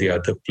badminton or the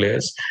other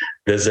players,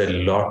 there's a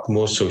lot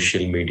more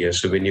social media.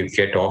 So when you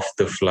get off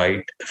the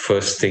flight, the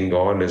first thing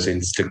on is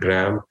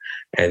Instagram,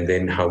 and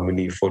then how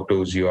many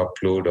photos you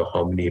upload or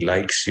how many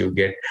likes you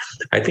get.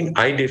 I think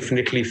I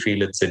definitely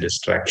feel it's a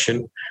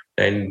distraction,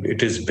 and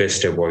it is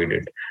best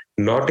avoided.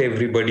 Not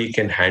everybody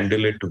can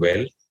handle it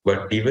well.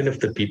 But even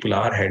if the people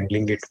are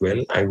handling it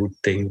well, I would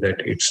think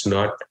that it's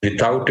not,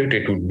 without it,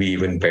 it would be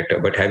even better.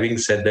 But having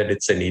said that,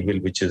 it's an evil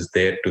which is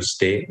there to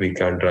stay. We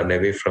can't run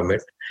away from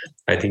it.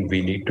 I think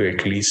we need to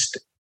at least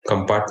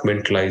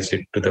compartmentalize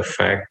it to the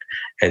fact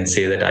and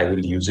say that I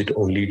will use it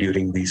only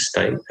during these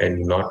times and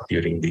not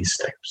during these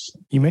times.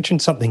 You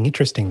mentioned something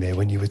interesting there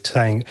when you were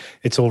saying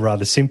it's all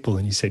rather simple,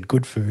 and you said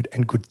good food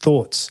and good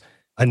thoughts.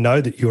 I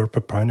know that you're a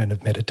proponent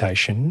of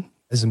meditation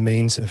as a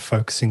means of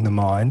focusing the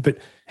mind, but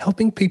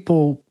helping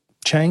people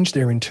change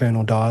their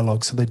internal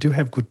dialogue so they do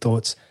have good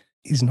thoughts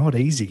is not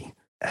easy.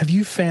 Have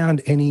you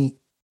found any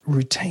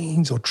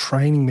routines or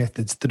training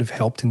methods that have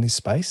helped in this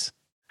space?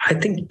 I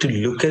think to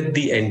look at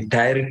the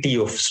entirety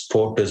of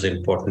sport is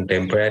important. The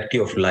entirety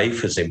of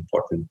life is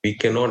important. We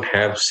cannot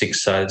have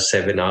 6 hours,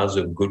 7 hours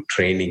of good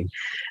training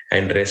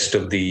and rest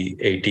of the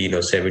 18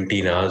 or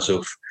 17 hours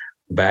of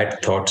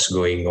bad thoughts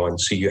going on.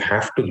 So you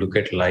have to look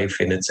at life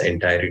in its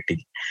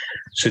entirety.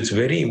 So it's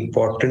very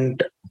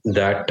important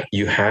that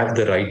you have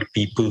the right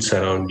people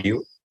surround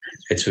you.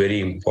 It's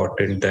very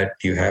important that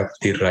you have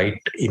the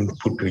right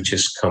input which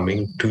is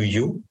coming to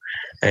you.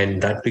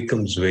 And that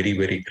becomes very,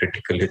 very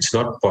critical. It's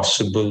not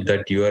possible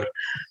that you are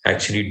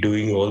actually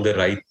doing all the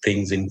right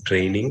things in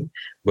training,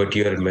 but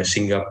you are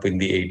messing up in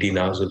the 18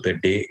 hours of the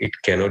day. It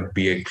cannot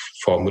be a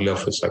formula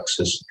for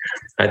success.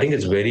 I think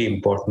it's very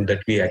important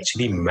that we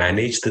actually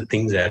manage the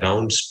things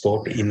around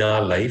sport in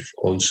our life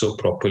also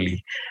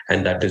properly.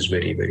 And that is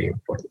very, very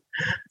important.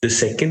 The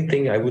second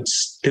thing I would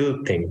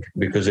still think,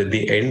 because at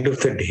the end of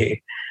the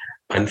day,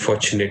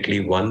 unfortunately,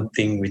 one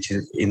thing which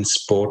is in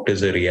sport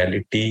is a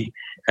reality.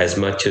 As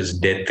much as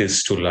death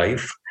is to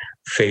life,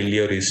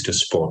 failure is to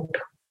sport.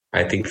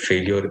 I think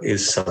failure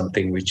is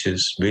something which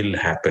will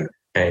happen,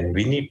 and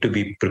we need to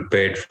be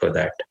prepared for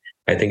that.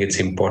 I think it's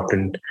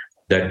important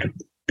that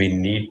we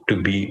need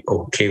to be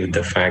okay with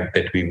the fact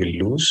that we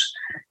will lose,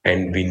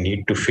 and we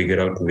need to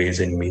figure out ways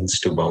and means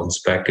to bounce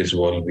back is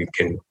all we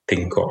can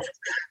think of.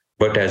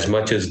 But as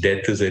much as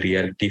death is a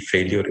reality,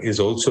 failure is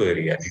also a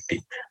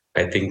reality.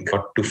 I think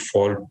not to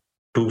fall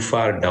too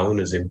far down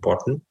is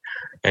important.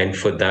 And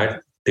for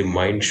that, the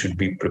mind should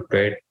be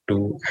prepared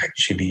to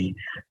actually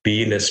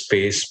be in a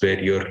space where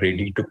you're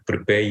ready to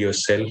prepare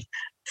yourself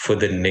for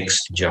the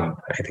next jump.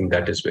 I think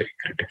that is very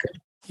critical.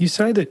 You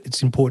say that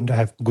it's important to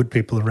have good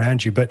people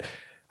around you, but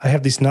I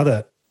have this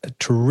another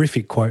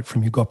terrific quote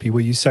from you, Gopi,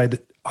 where you say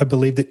that I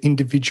believe that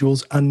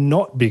individuals are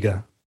not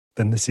bigger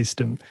than the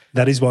system.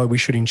 That is why we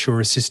should ensure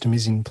a system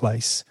is in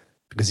place,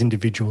 because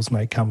individuals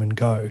may come and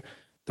go.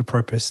 The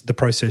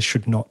process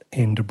should not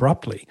end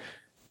abruptly.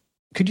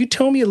 Could you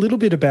tell me a little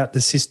bit about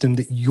the system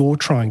that you're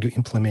trying to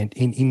implement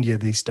in India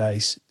these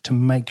days to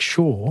make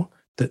sure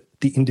that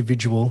the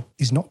individual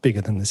is not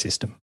bigger than the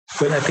system?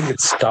 Well, I think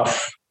it's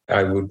tough.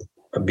 I would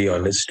be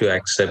honest to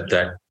accept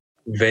that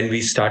when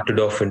we started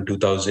off in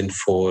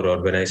 2004,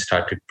 or when I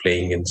started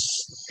playing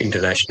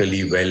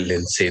internationally well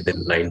in, say, the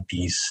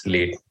 90s,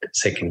 late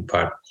second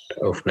part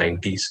of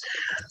 90s,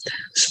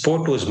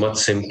 sport was much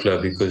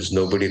simpler because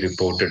nobody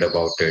reported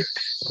about it.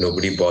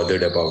 Nobody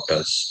bothered about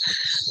us.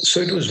 So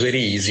it was very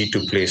easy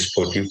to play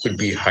sport. You could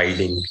be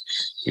hiding.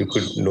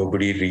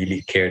 Nobody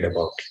really cared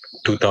about it.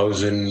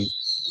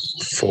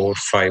 2004,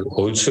 5,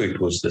 also it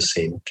was the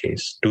same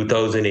case.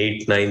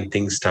 2008, 9,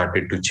 things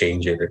started to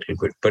change a little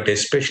bit. But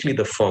especially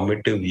the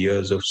formative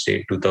years of,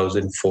 say,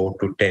 2004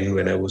 to 10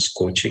 when I was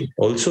coaching,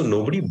 also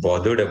nobody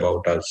bothered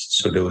about us.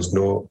 So there was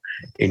no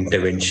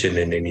intervention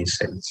in any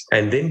sense.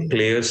 And then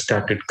players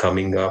started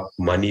coming up,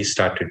 money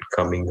started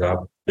coming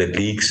up, the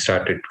league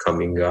started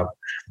coming up,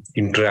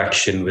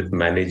 interaction with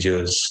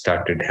managers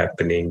started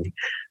happening.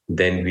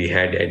 Then we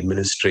had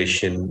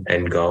administration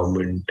and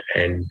government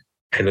and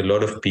a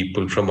lot of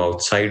people from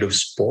outside of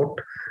sport.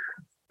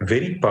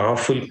 Very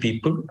powerful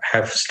people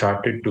have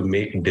started to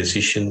make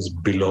decisions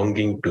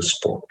belonging to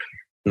sport,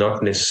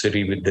 not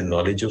necessarily with the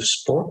knowledge of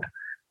sport,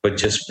 but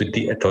just with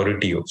the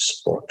authority of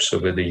sport. So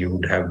whether you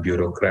would have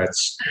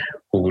bureaucrats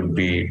who would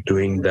be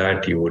doing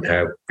that, you would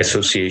have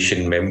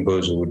association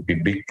members who would be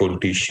big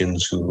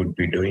politicians who would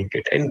be doing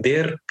it. And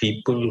they're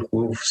people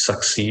who've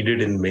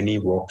succeeded in many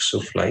walks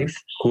of life,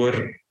 who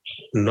are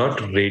not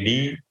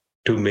ready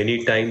to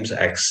many times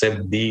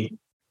accept the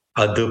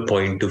other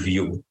point of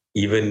view,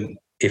 even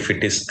if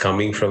it is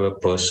coming from a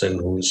person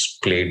who's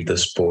played the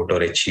sport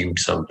or achieved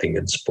something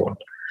in sport.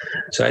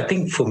 So I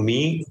think for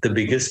me, the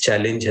biggest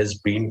challenge has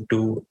been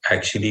to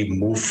actually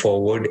move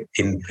forward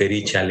in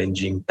very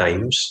challenging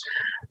times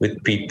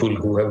with people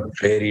who have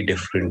very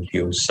different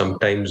views,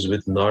 sometimes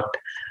with not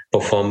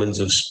performance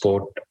of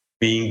sport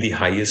being the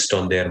highest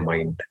on their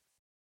mind.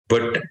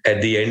 But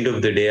at the end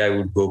of the day, I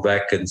would go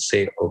back and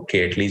say,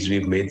 okay, at least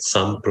we've made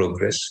some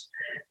progress.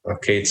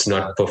 Okay, it's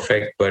not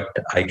perfect, but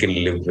I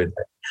can live with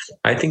it.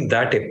 I think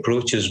that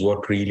approach is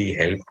what really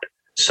helped.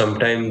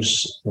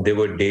 Sometimes there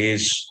were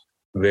days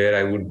where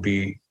I would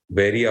be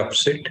very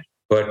upset,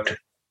 but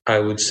I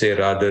would say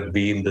rather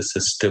be in the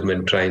system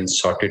and try and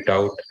sort it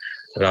out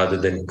rather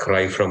than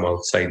cry from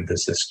outside the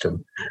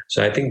system.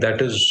 So I think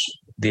that is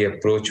the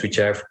approach which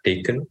I have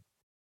taken.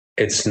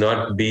 It's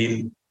not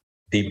been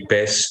the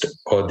best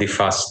or the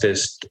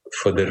fastest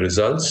for the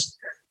results,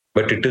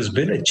 but it has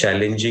been a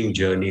challenging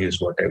journey is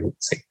what I would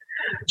say.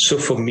 So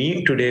for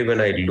me today, when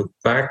I look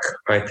back,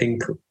 I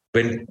think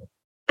when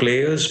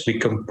players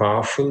become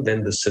powerful,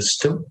 then the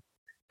system,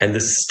 and the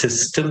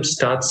system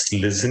starts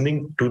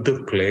listening to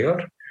the player,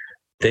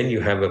 then you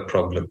have a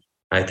problem.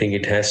 I think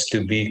it has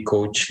to be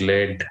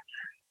coach-led,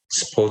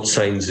 sports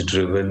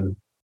science-driven,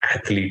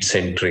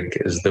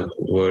 athlete-centric is the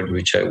word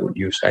which I would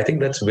use. I think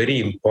that's very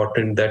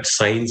important that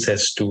science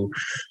has to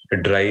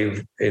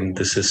drive in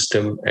the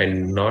system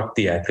and not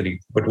the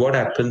athlete. But what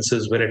happens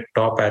is when a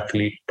top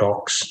athlete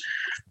talks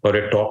or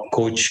a top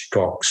coach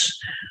talks,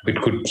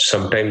 it could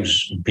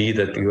sometimes be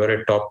that you are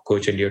a top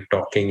coach and you're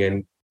talking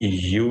and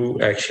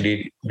you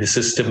actually, the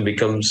system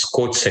becomes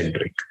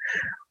coach-centric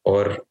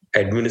or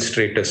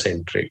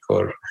administrator-centric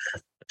or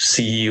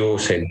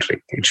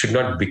CEO-centric. It should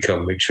not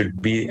become, it should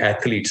be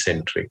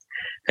athlete-centric.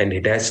 And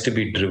it has to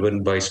be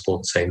driven by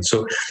sports science.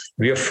 So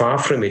we are far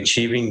from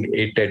achieving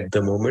it at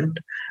the moment,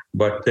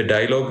 but the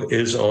dialogue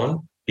is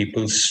on.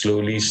 People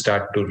slowly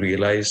start to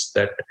realize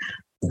that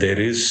there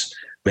is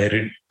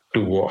merit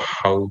to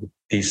how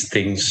these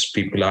things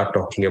people are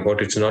talking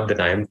about. It's not that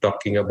I am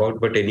talking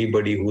about, but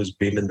anybody who's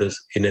been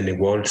in an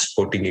evolved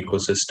sporting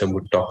ecosystem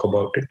would talk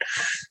about it.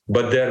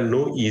 But there are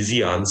no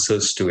easy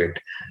answers to it.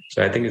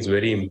 So I think it's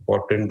very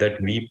important that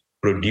we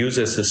produce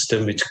a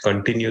system which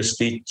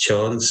continuously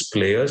churns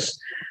players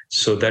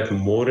so that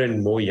more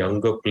and more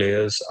younger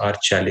players are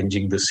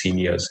challenging the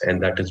seniors.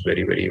 And that is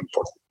very, very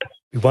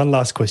important. One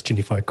last question,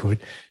 if I could.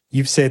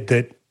 You've said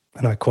that,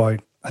 and I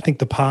quote, I think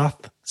the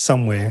path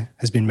somewhere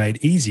has been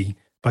made easy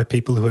by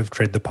people who have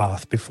tread the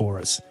path before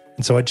us.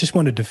 And so I just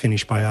wanted to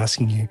finish by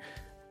asking you,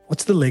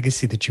 what's the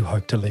legacy that you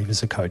hope to leave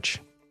as a coach?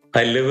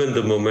 I live in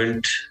the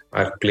moment.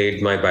 I've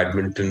played my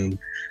badminton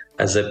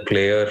as a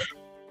player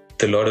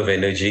with a lot of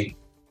energy,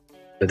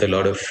 with a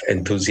lot of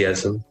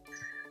enthusiasm.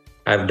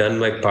 I've done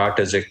my part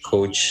as a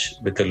coach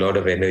with a lot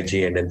of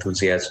energy and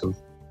enthusiasm.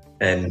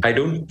 And I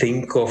don't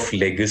think of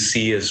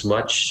legacy as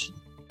much.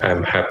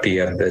 I'm happy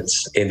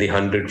that's in the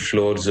 100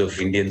 floors of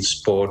Indian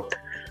sport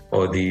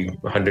or the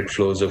 100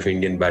 floors of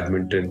Indian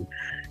badminton.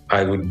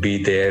 I would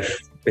be there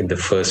in the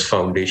first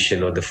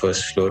foundation or the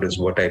first floor is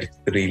what I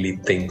really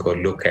think or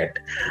look at.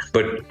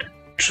 But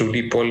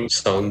truly, Paul,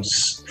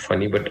 sounds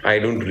funny, but I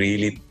don't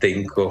really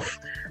think of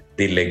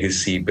the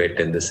legacy bit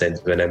in the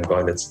sense when I'm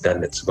gone, it's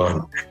done, it's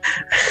gone.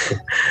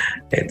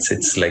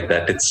 It's like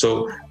that. It's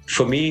so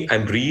for me,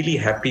 I'm really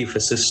happy if a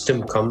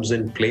system comes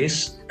in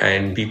place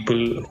and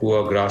people who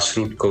are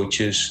grassroots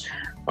coaches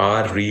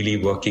are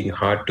really working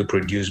hard to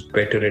produce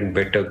better and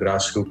better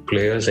grassroots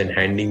players and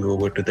handing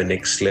over to the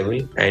next level.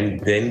 And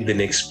then the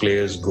next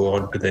players go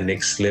on to the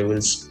next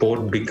level.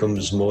 Sport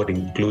becomes more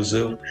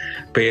inclusive.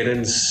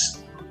 Parents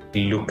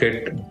look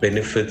at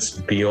benefits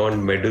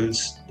beyond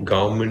medals.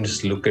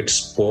 Governments look at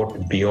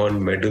sport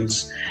beyond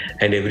medals,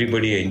 and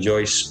everybody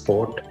enjoys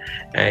sport,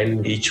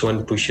 and each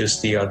one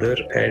pushes the other.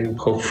 And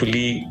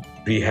hopefully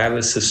we have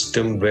a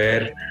system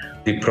where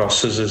the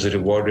process is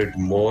rewarded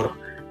more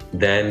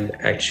than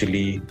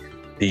actually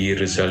the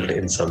result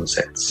in some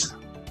sense.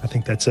 I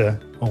think that's a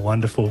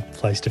wonderful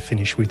place to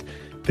finish with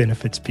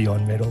benefits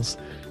beyond medals.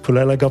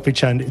 Pullela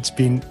Gopichand, it's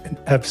been an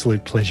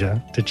absolute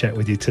pleasure to chat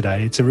with you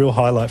today. It's a real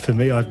highlight for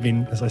me. I've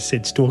been, as I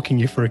said, stalking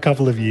you for a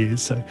couple of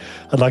years. So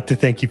I'd like to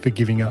thank you for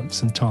giving up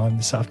some time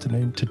this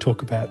afternoon to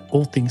talk about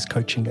all things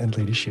coaching and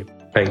leadership.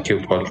 Thank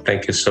you, Paul.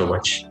 Thank you so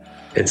much.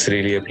 It's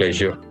really a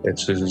pleasure.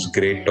 It's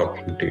great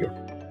talking to you.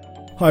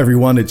 Hi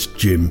everyone, it's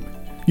Jim.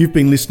 You've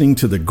been listening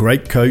to the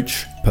great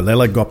coach,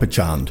 Pullela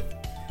Gopichand.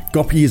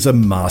 Gopi is a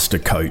master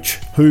coach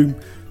who,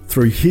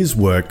 through his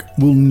work,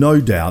 will no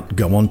doubt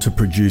go on to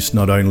produce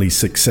not only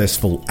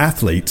successful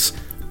athletes,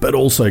 but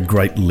also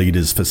great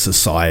leaders for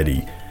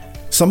society.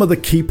 Some of the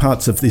key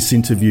parts of this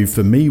interview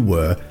for me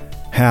were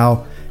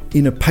how,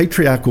 in a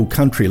patriarchal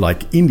country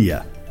like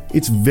India,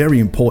 it's very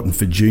important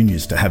for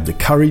juniors to have the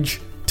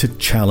courage to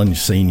challenge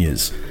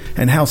seniors,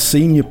 and how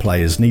senior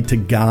players need to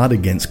guard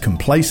against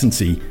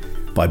complacency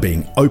by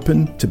being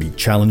open to be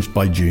challenged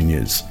by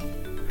juniors.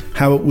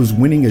 How it was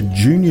winning a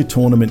junior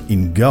tournament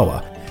in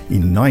Goa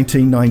in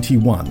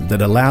 1991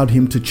 that allowed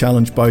him to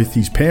challenge both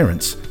his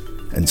parents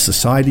and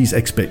society's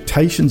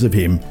expectations of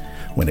him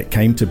when it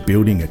came to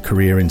building a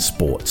career in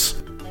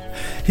sports.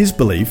 His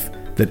belief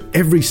that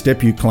every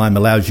step you climb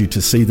allows you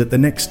to see that the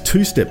next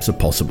 2 steps are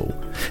possible,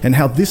 and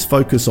how this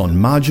focus on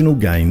marginal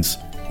gains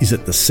is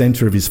at the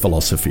centre of his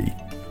philosophy.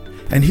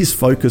 And his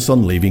focus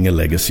on leaving a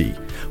legacy,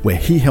 where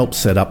he helped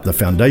set up the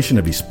foundation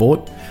of his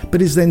sport,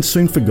 but is then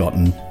soon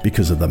forgotten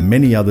because of the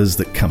many others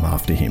that come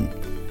after him.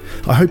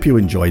 I hope you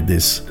enjoyed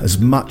this as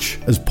much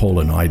as Paul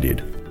and I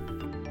did.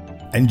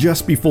 And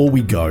just before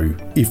we go,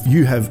 if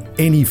you have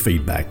any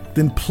feedback,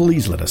 then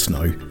please let us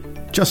know.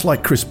 Just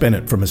like Chris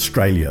Bennett from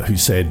Australia, who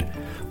said,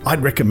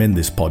 "I'd recommend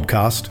this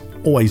podcast,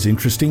 always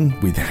interesting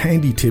with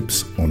handy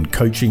tips on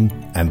coaching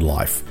and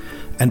life."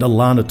 And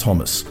Alana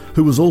Thomas,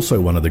 who was also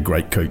one of the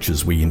great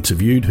coaches we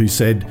interviewed, who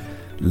said,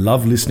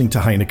 "Love listening to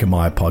Heineke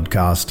Meyer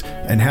podcast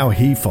and how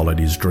he followed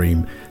his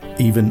dream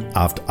even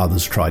after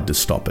others tried to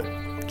stop it."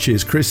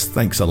 Cheers, Chris.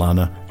 Thanks,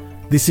 Alana.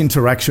 This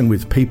interaction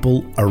with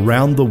people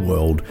around the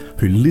world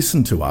who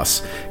listen to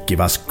us give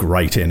us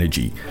great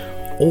energy.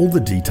 All the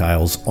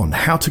details on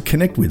how to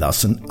connect with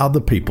us and other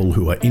people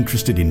who are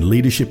interested in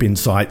leadership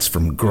insights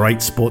from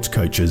great sports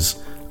coaches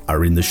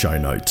are in the show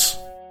notes.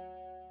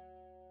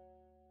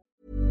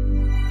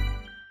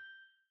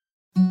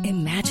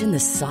 Imagine the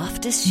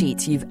softest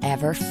sheets you've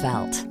ever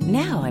felt.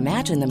 Now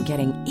imagine them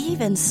getting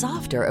even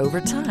softer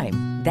over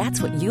time.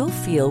 That's what you'll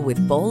feel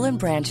with Boll &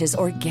 Branch's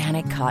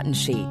organic cotton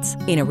sheets.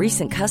 In a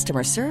recent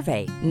customer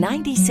survey,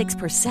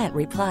 96%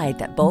 replied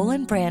that Boll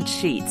 & Branch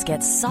sheets get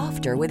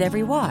softer with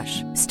every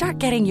wash. Start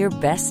getting your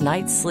best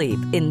night's sleep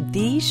in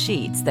these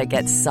sheets that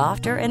get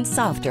softer and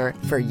softer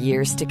for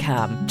years to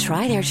come.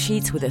 Try their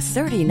sheets with a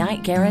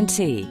 30-night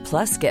guarantee.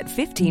 Plus, get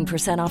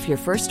 15% off your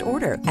first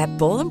order at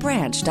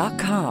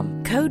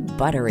bollandbranch.com. Code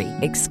BUTTERY.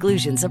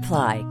 Exclusions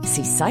apply.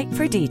 See site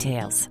for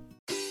details.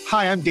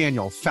 Hi, I'm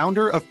Daniel,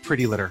 founder of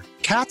Pretty Litter.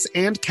 Cats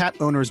and cat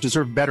owners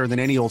deserve better than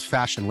any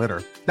old-fashioned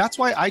litter. That's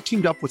why I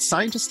teamed up with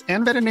scientists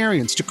and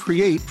veterinarians to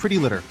create Pretty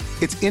Litter.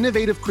 Its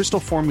innovative crystal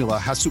formula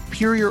has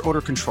superior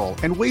odor control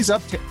and weighs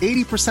up to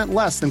 80%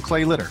 less than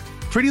clay litter.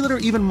 Pretty Litter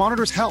even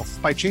monitors health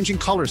by changing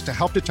colors to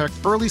help detect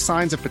early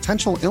signs of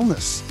potential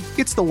illness.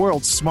 It's the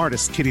world's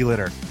smartest kitty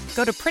litter.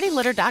 Go to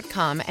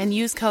prettylitter.com and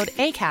use code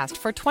ACAST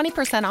for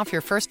 20% off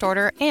your first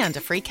order and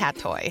a free cat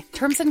toy.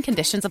 Terms and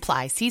conditions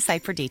apply. See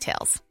site for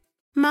details.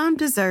 Mom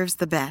deserves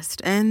the best,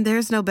 and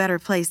there's no better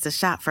place to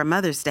shop for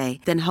Mother's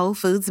Day than Whole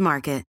Foods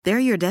Market. They're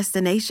your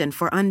destination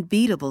for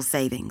unbeatable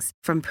savings,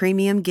 from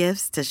premium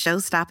gifts to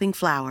show-stopping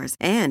flowers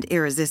and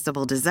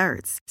irresistible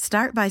desserts.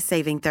 Start by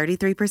saving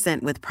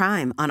 33% with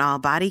Prime on all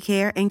body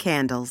care and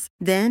candles.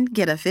 Then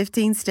get a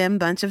 15-stem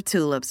bunch of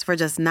tulips for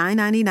just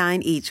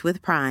 $9.99 each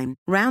with Prime.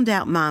 Round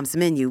out Mom's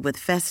menu with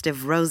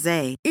festive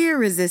rosé,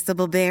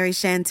 irresistible berry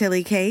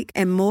chantilly cake,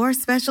 and more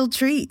special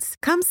treats.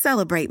 Come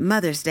celebrate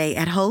Mother's Day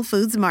at Whole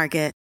Foods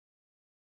Market.